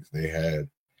facilities. They had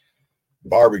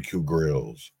barbecue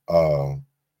grills.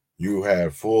 You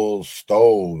had full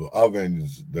stove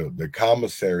ovens. The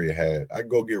commissary had. I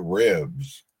go get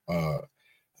ribs, a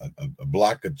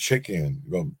block of chicken.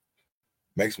 Go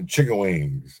make some chicken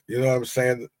wings. You know what I'm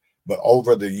saying? But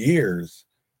over the years,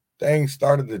 things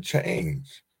started to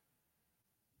change.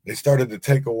 They started to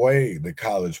take away the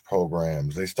college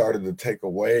programs. They started to take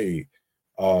away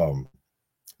the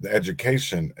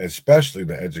education, especially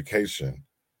the education.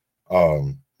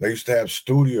 They used to have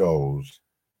studios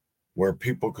where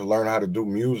people could learn how to do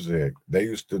music. They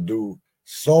used to do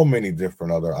so many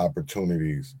different other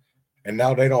opportunities. And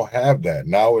now they don't have that.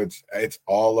 Now it's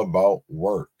all about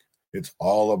work. It's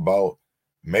all about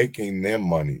making them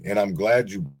money. And I'm glad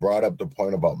you brought up the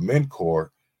point about MNCOR,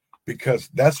 because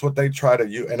that's what they try to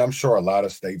use. And I'm sure a lot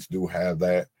of states do have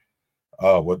that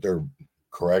with their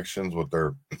corrections, with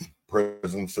their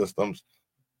prison systems.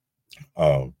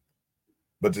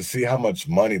 But to see how much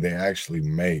money they actually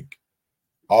make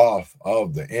off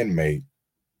of the inmate,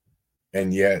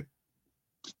 and yet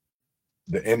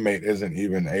the inmate isn't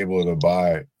even able to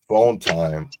buy phone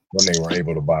time when they were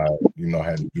able to buy,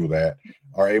 had to do that,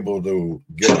 are able to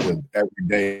get the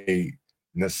everyday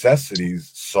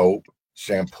necessities, soap,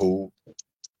 shampoo,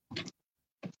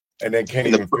 and they can't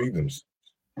even feed them.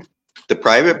 The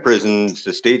private prisons,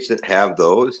 the states that have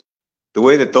those, the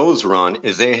way that those run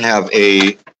is they have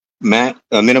a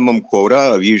minimum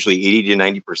quota of usually 80 to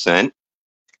 90%.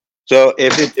 So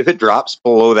if it drops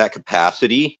below that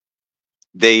capacity,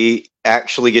 they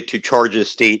actually get to charge the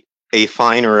state a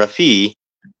fine or a fee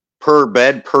per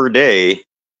bed per day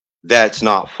that's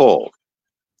not full.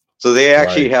 So they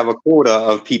actually have a quota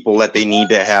of people that they need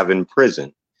to have in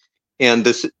prison. And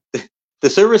the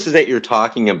services that you're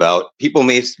talking about, people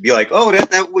may be like, "Oh,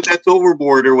 that's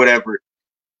overboard or whatever."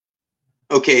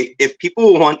 Okay, if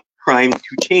people want crime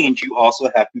to change, you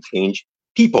also have to change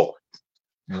people.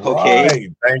 Okay,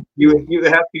 thank you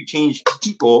have to change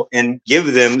people and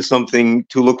give them something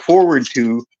to look forward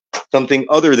to, something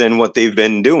other than what they've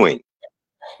been doing.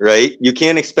 Right? You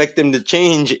can't expect them to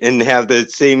change and have the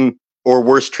same or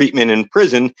worse treatment in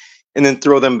prison, and then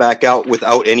throw them back out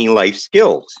without any life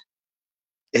skills.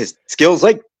 Skills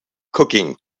like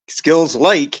cooking, skills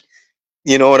like,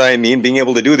 you know what I mean, being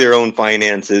able to do their own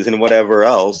finances and whatever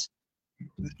else.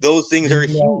 Those things are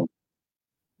huge.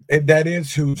 That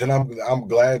is huge, and I'm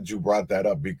glad you brought that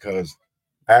up, because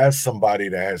as somebody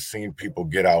that has seen people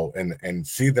get out and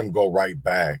see them go right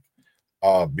back,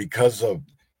 because of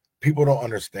people don't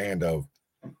understand of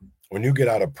when you get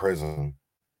out of prison,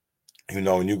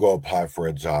 and you go apply for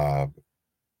a job,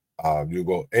 you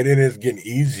go, and it is getting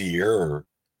easier.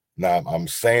 Now I'm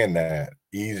saying that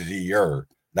easier,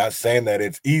 not saying that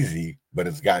it's easy, but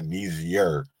it's gotten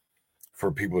easier for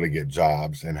people to get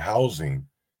jobs and housing.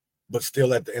 But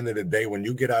still, at the end of the day, when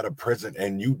you get out of prison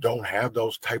and you don't have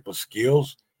those type of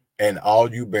skills, and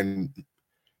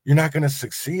you're not going to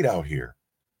succeed out here,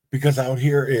 because out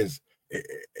here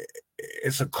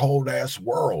it's a cold ass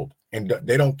world, and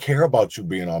they don't care about you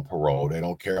being on parole. They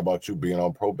don't care about you being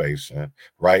on probation,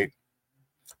 right?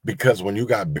 Because when you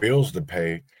got bills to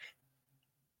pay,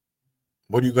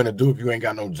 what are you going to do if you ain't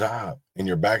got no job and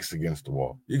your back's against the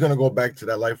wall? You're going to go back to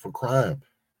that life of crime.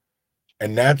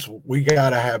 And we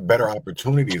got to have better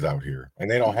opportunities out here. And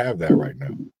they don't have that right now.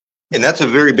 And that's a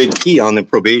very big key on the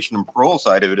probation and parole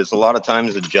side of it, is a lot of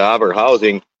times a job or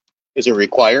housing is a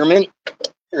requirement,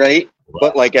 right?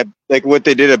 But like what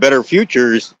they did at Better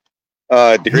Futures,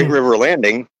 the Great River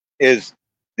Landing, is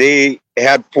they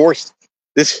had forced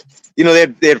this,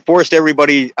 they had forced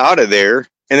everybody out of there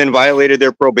and then violated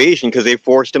their probation because they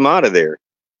forced them out of there.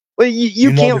 Well,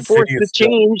 you can't force the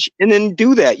change and then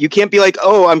do that. You can't be like,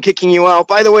 "Oh, I'm kicking you out.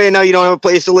 By the way, now you don't have a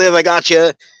place to live. I got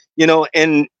you."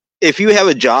 And if you have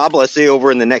a job, let's say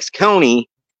over in the next county,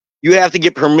 you have to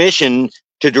get permission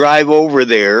to drive over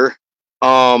there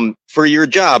for your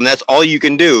job. And that's all you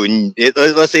can do. And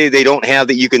let's say they don't have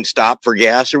that you can stop for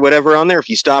gas or whatever on there. If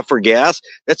you stop for gas,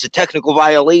 that's a technical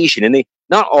violation. And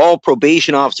not all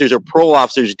probation officers or parole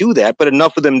officers do that, but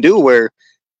enough of them do, where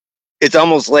it's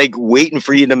almost like waiting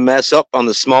for you to mess up on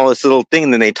the smallest little thing,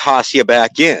 and then they toss you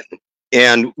back in.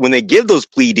 And when they give those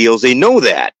plea deals, they know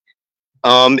that.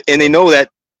 And they know that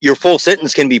your full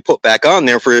sentence can be put back on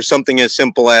there for something as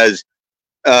simple as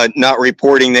not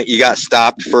reporting that you got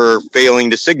stopped for failing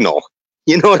to signal.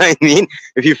 You know what I mean?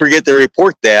 If you forget to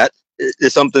report that,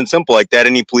 it's something simple like that,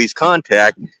 any police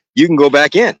contact, you can go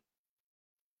back in.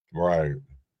 Right.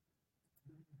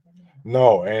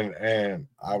 No, and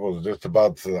I was just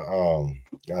about to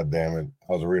God damn it,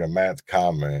 I was reading Matt's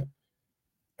comment,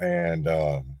 and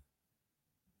I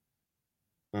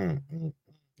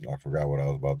forgot what I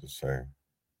was about to say.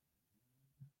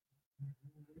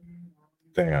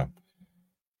 Damn.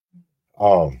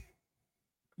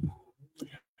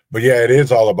 But yeah, it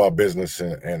is all about business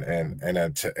and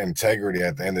integrity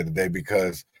at the end of the day,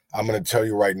 because I'm going to tell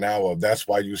you right now, that's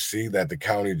why you see that the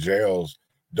county jails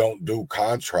don't do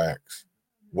contracts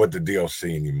with the DOC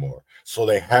anymore. So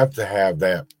they have to have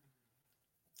them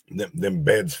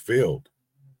beds filled,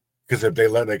 because if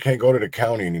they can't go to the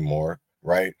county anymore,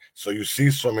 right? So you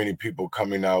see so many people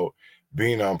coming out,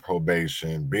 being on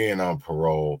probation, being on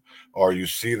parole, or you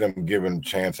see them given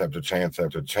chance after chance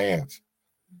after chance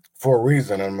for a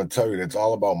reason. And I'm going to tell you, it's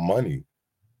all about money.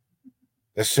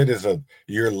 This shit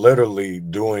you're literally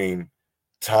doing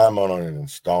time on an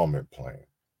installment plan,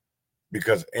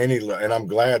 because and I'm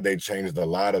glad they changed a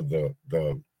lot of the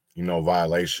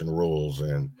violation rules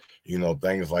and,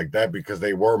 things like that, because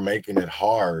they were making it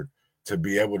hard to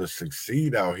be able to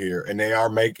succeed out here, and they are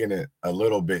making it a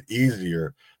little bit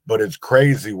easier. But it's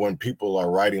crazy when people are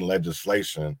writing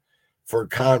legislation for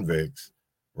convicts,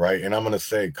 right? And I'm going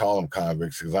to call them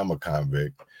convicts because I'm a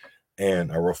convict.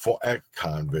 and a reform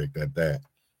ex-convict at that.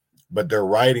 But they're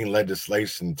writing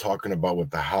legislation talking about with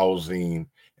the housing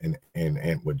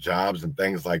and with jobs and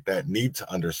things like that. Need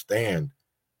to understand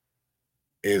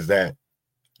is that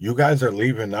you guys are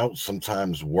leaving out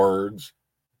sometimes words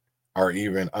or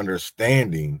even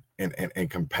understanding and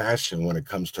compassion when it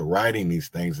comes to writing these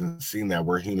things and seeing that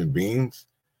we're human beings.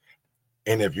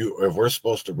 And if we're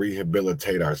supposed to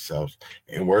rehabilitate ourselves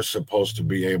and we're supposed to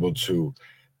be able to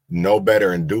know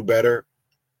better and do better,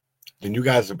 then you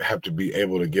guys have to be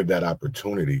able to give that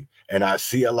opportunity. And I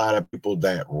see a lot of people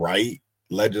that write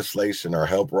legislation or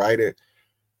help write it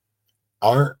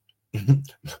aren't.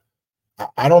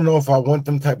 I don't know if I want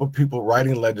them type of people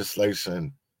writing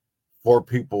legislation for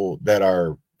people that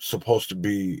are supposed to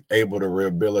be able to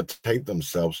rehabilitate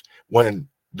themselves when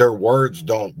their words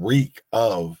don't reek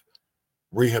of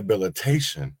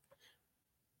rehabilitation.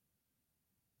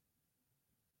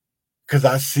 Because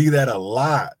I see that a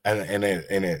lot, and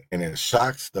it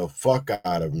shocks the fuck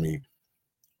out of me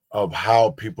of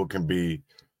how people can be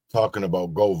talking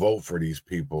about go vote for these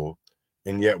people,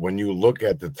 and yet when you look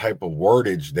at the type of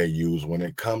wordage they use when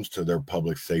it comes to their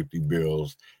public safety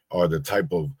bills or the type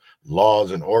of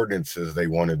laws and ordinances they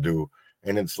want to do,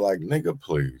 and it's like, nigga,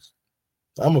 please,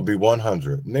 I'm gonna be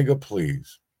 100, nigga,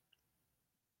 please,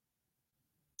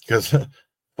 because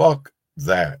fuck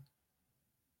that.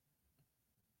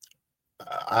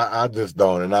 I just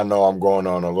don't, and I know I'm going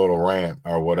on a little rant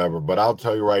or whatever, but I'll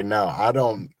tell you right now,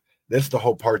 this is the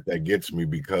whole part that gets me,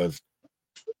 because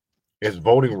is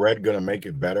voting red going to make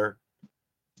it better?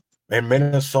 In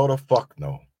Minnesota, fuck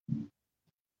no.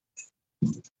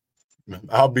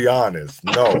 I'll be honest.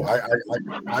 No,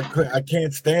 I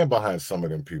can't stand behind some of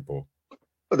them people.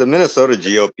 The Minnesota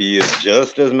GOP is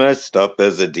just as messed up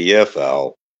as the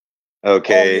DFL.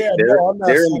 Okay,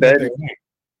 they're in bed.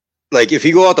 Like, if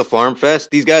you go out to Farm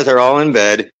Fest, these guys are all in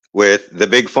bed with the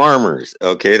big farmers.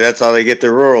 Okay, that's how they get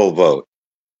the rural vote.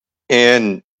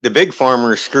 And the big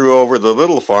farmers screw over the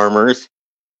little farmers.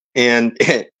 And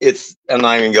I'm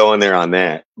not even going there on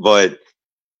that, but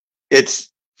that's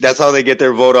how they get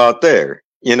their vote out there.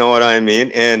 You know what I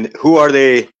mean? And who are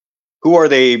they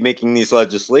making these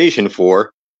legislation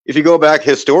for? If you go back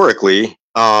historically,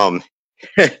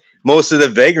 most of the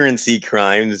vagrancy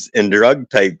crimes and drug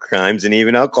type crimes and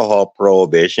even alcohol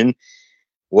prohibition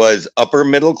was upper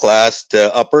middle class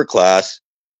to upper class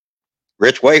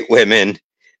rich white women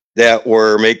that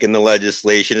were making the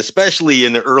legislation, especially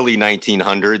in the early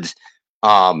 1900s,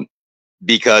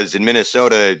 because in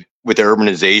Minnesota, with the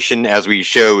urbanization, as we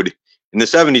showed in the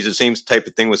 70s, the same type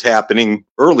of thing was happening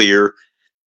earlier,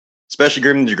 especially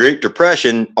during the Great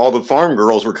Depression. All the farm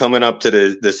girls were coming up to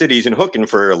the cities and hooking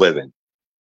for a living.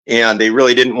 And they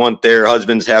really didn't want their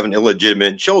husbands having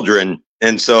illegitimate children.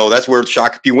 And so that's where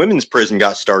Shakopee Women's Prison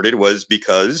got started, was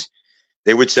because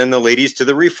they would send the ladies to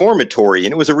the reformatory.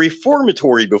 And it was a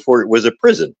reformatory before it was a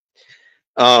prison.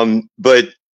 But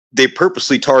they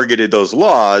purposely targeted those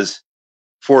laws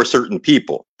for certain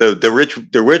people.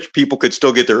 The rich people could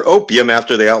still get their opium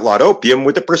after they outlawed opium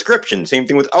with a prescription. Same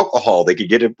thing with alcohol. They could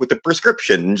get it with a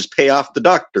prescription and just pay off the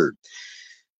doctor.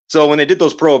 So when they did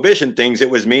those prohibition things,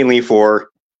 it was mainly for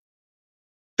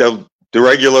the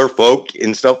regular folk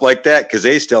and stuff like that, because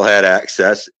they still had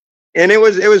access. And it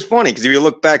was funny, because if you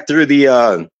look back through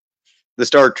the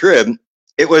Star Trib,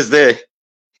 it was the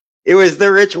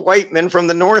rich white men from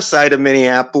the north side of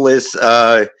Minneapolis,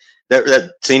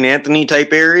 that St. Anthony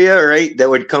type area, right, that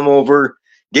would come over,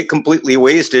 get completely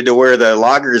wasted to where the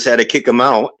loggers had to kick them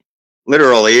out,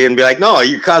 literally, and be like, no,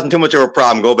 you're causing too much of a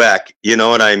problem, go back. You know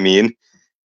what I mean?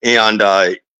 And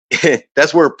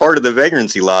that's where part of the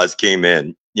vagrancy laws came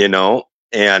in, you know,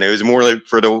 and it was more like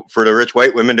for the rich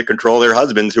white women to control their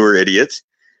husbands who are idiots,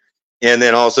 and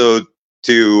then also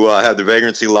to have the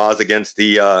vagrancy laws against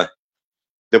the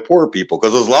poor people,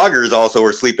 because those loggers also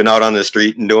were sleeping out on the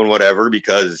street and doing whatever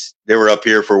because they were up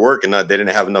here for work and they didn't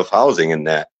have enough housing in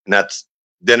that. And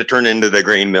then it turned into the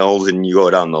grain mills and you go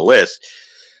down the list.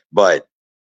 But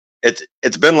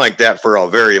it's been like that for a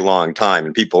very long time,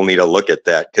 and people need to look at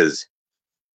that because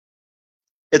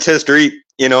it's history,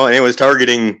 you know, and it was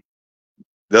targeting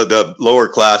the lower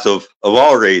class of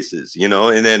all races, you know,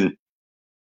 and then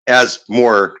as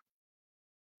more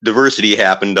diversity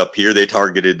happened up here, they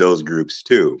targeted those groups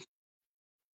too.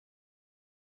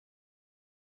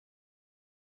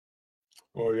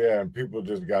 Well, yeah, and people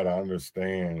just got to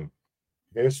understand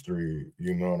history,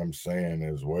 you know what I'm saying,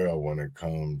 as well, when it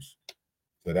comes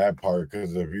to that part,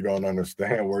 because if you don't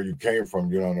understand where you came from,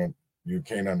 you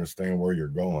can't understand where you're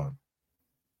going.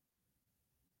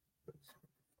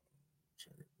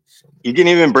 You can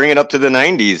even bring it up to the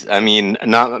 90s. I mean,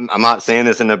 I'm not saying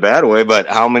this in a bad way, but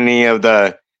how many of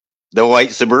the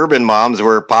white suburban moms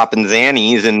were popping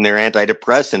Xannies and their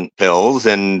antidepressant pills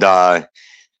and their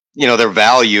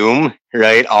Valium,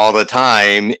 right, all the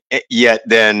time, yet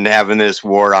then having this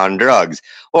war on drugs.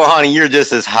 Well, honey, you're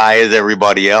just as high as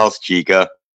everybody else, Chica.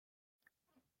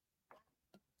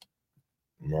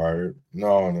 Right.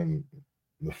 No,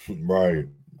 right.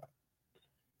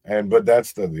 But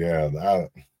that's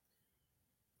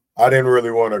I didn't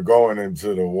really want to go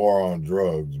into the war on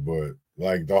drugs, but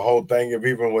like the whole thing of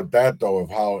even with that though, of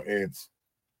how it's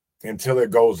until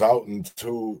it goes out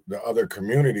into the other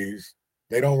communities,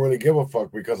 they don't really give a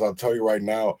fuck, because I'll tell you right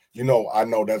now, I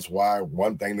know that's why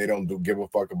one thing they don't give a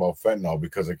fuck about fentanyl,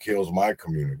 because it kills my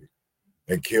community.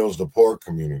 It kills the poor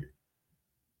community.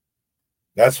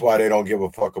 That's why they don't give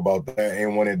a fuck about that.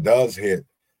 And when it does hit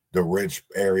the rich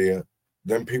area,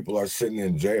 then people are sitting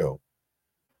in jail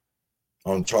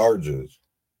on charges.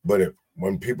 But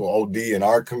when people OD in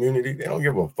our community, they don't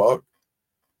give a fuck.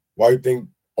 Why do you think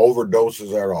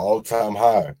overdoses are an all-time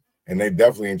high? And they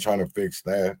definitely ain't trying to fix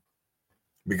that.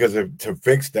 Because to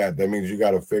fix that means you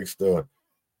got to fix the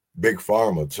big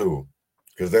pharma too,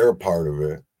 because they're a part of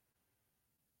it.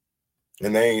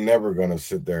 And they ain't never going to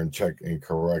sit there and check and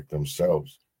correct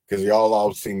themselves. Because y'all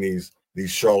all seen these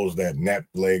shows that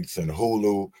Netflix and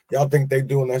Hulu, y'all think they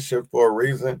doing that shit for a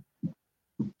reason?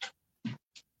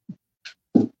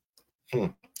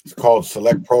 It's called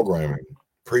select programming,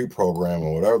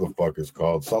 pre-programming, whatever the fuck it's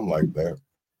called, something like that.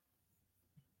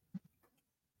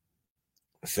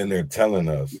 It's in there telling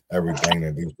us everything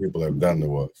that these people have done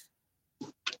to us.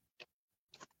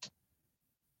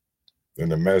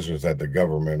 And the measures that the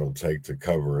government will take to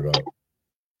cover it up.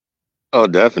 Oh,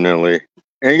 definitely.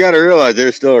 And you got to realize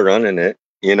they're still running it.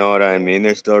 You know what I mean?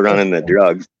 They're still running the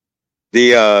drugs.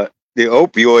 The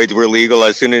opioids were legal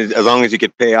as long as you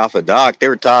could pay off a doc. They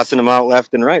were tossing them out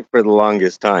left and right for the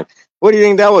longest time. What do you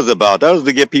think that was about? That was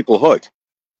to get people hooked.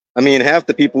 I mean, half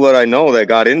the people that I know that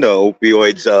got into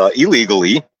opioids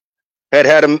illegally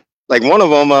had them. Like one of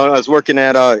them, I was working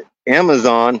at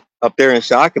Amazon up there in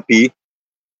Shakopee.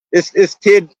 This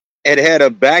kid had a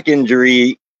back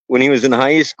injury when he was in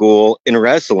high school in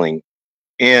wrestling,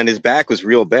 and his back was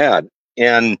real bad.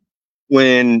 And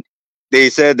when they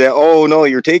said that, oh no,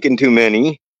 you're taking too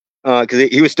many, because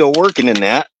he was still working in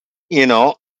that,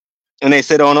 and they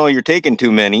said, oh no, you're taking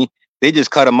too many. They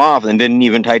just cut him off and didn't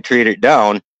even titrate it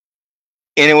down.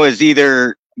 And it was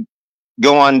either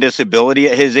go on disability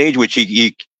at his age, which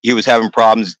he was having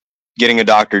problems getting a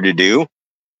doctor to do,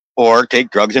 or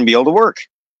take drugs and be able to work.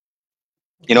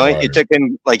 Right. It took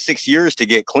him like 6 years to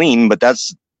get clean, but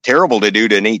that's terrible to do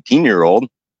to an 18-year-old.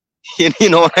 You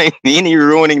know what I mean? You're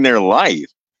ruining their life.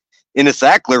 And the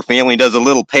Sackler family does a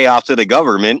little payoff to the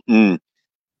government, and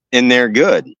they're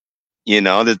good.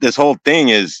 This whole thing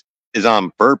is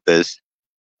on purpose.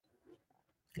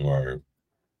 Right.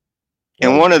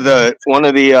 And one of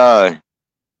the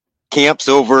camps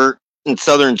over in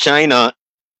southern China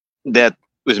that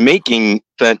was making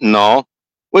fentanyl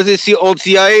was this old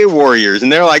CIA warriors, and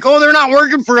they're like, "Oh, they're not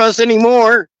working for us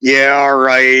anymore." Yeah, all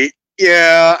right.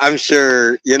 Yeah, I'm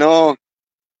sure. No,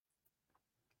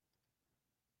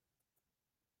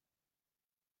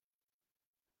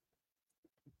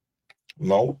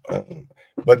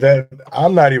 but that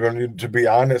I'm not even, to be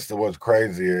honest, what's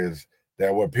crazy is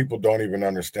that what people don't even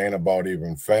understand about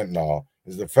even fentanyl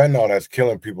is the fentanyl that's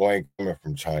killing people ain't coming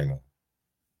from China.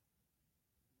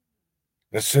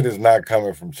 This shit is not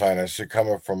coming from China. That shit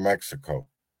coming from Mexico.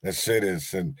 That shit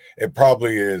is, and it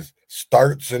probably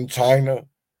starts in China,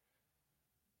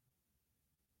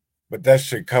 but that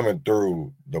shit coming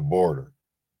through the border.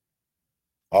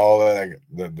 All that,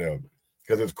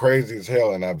 because it's crazy as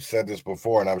hell. And I've said this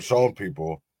before, and I've shown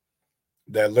people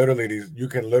that literally you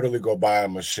can literally go buy a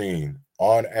machine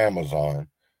on Amazon,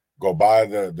 go buy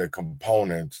the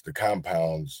components, the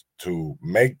compounds to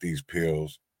make these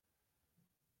pills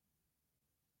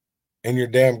in your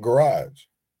damn garage.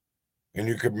 And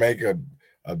you could make a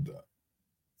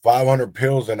 500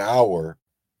 pills an hour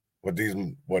with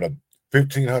a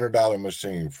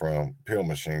 $1,500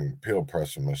 machine pill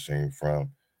pressing machine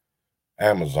from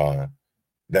Amazon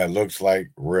that looks like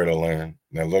Ritalin,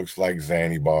 that looks like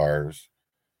Xanny bars.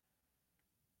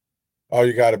 All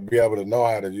you got to be able to know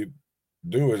how to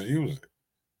do is use it.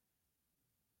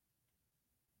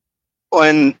 Well,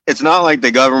 and it's not like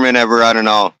the government ever, I don't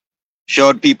know,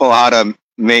 showed people how to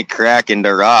make crack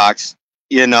into rocks.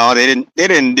 They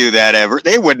didn't do that ever.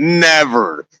 They would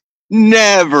never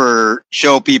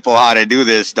show people how to do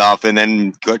this stuff and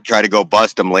then try to go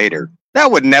bust them later.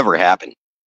 That would never happen.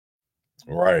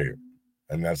 Right.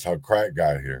 And that's how crack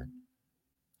got here.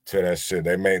 To that shit.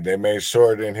 They made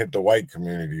sure it didn't hit the white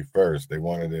community first. They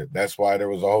wanted it. That's why there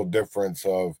was a whole difference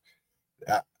of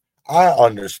I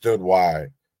understood why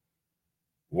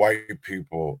white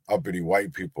people, uppity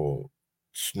white people,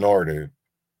 snorted,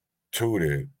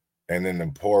 tooted, and then the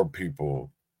poor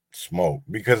people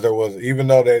smoked. Because there was, even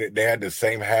though they had the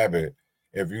same habit,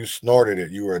 if you snorted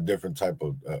it, you were a different type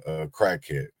of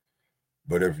crackhead.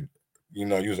 But if, you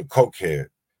was a cokehead.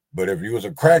 But if you was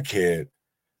a crackhead,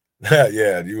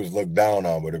 yeah, you was looked down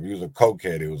on. But if you was a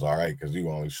cokehead, it was all right because you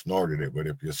only snorted it. But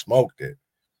if you smoked it,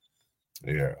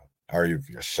 yeah. Or if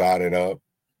you shot it up.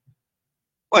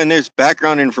 Well, and there's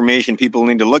background information people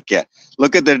need to look at.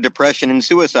 Look at the depression and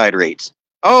suicide rates.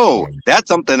 Oh, that's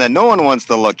something that no one wants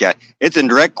to look at. It's in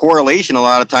direct correlation a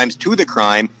lot of times to the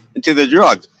crime and to the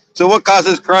drugs. So what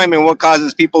causes crime and what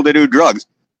causes people to do drugs?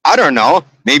 I don't know.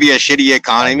 Maybe a shitty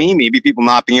economy, maybe people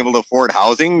not being able to afford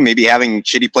housing, maybe having a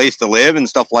shitty place to live and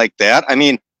stuff like that. I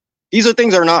mean, these are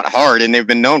things that are not hard and they've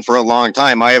been known for a long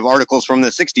time. I have articles from the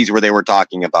 60s where they were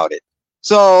talking about it.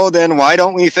 So then why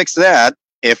don't we fix that?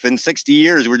 If in 60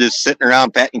 years we're just sitting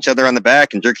around patting each other on the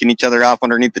back and jerking each other off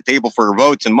underneath the table for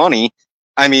votes and money,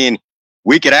 I mean,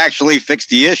 we could actually fix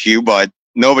the issue, but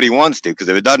nobody wants to, because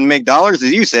if it doesn't make dollars,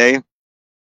 as you say,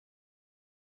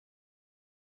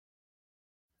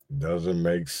 doesn't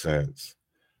make sense.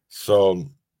 So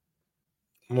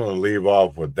I'm gonna leave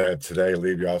off with that today.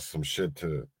 Leave y'all some shit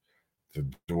to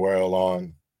dwell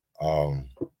on.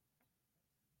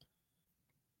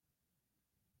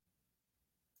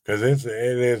 Because it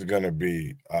is gonna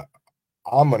be.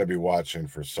 I'm gonna be watching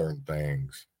for certain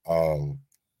things,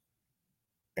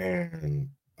 and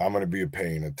I'm gonna be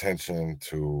paying attention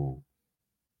to,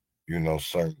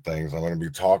 certain things. I'm going to be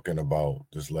talking about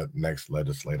this next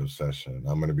legislative session.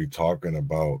 I'm going to be talking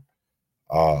about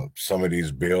some of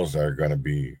these bills that are going to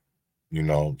be,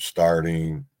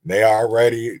 starting. They are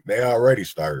already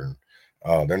starting.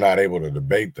 They're not able to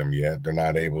debate them yet. They're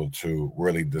not able to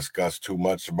really discuss too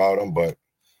much about them, but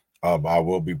I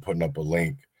will be putting up a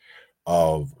link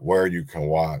of where you can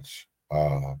watch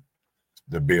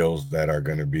the bills that are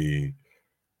going to be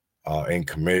in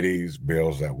committees,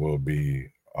 bills that will be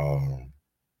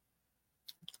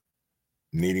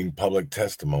needing public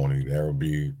testimony. There will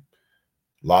be a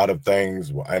lot of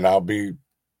things, and I'll be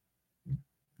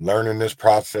learning this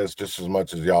process just as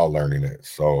much as y'all learning it.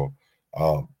 So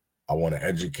I want to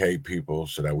educate people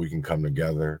so that we can come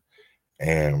together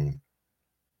and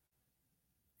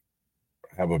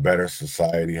have a better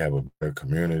society, have a better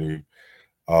community.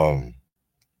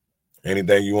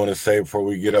 Anything you want to say before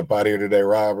we get up out of here today,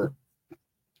 Robert?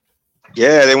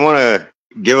 Yeah, they want to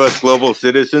give us global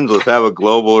citizens. Let's have a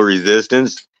global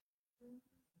resistance.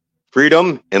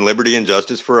 Freedom and liberty and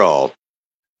justice for all.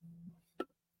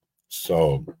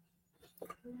 So,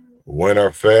 win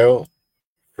or fail,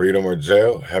 freedom or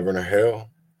jail, heaven or hell.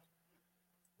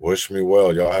 Wish me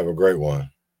well. Y'all have a great one.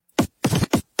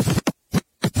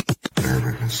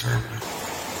 Urban conservative.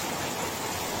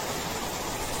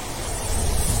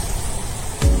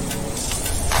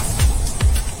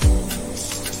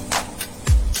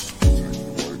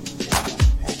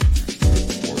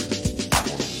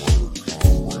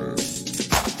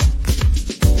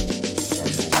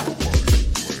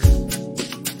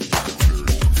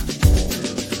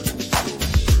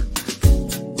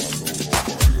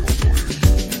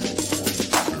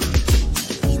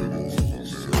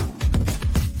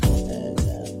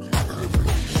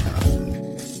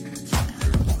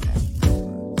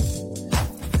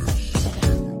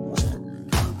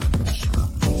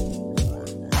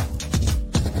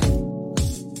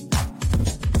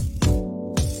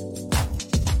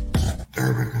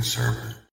 Urban conservative.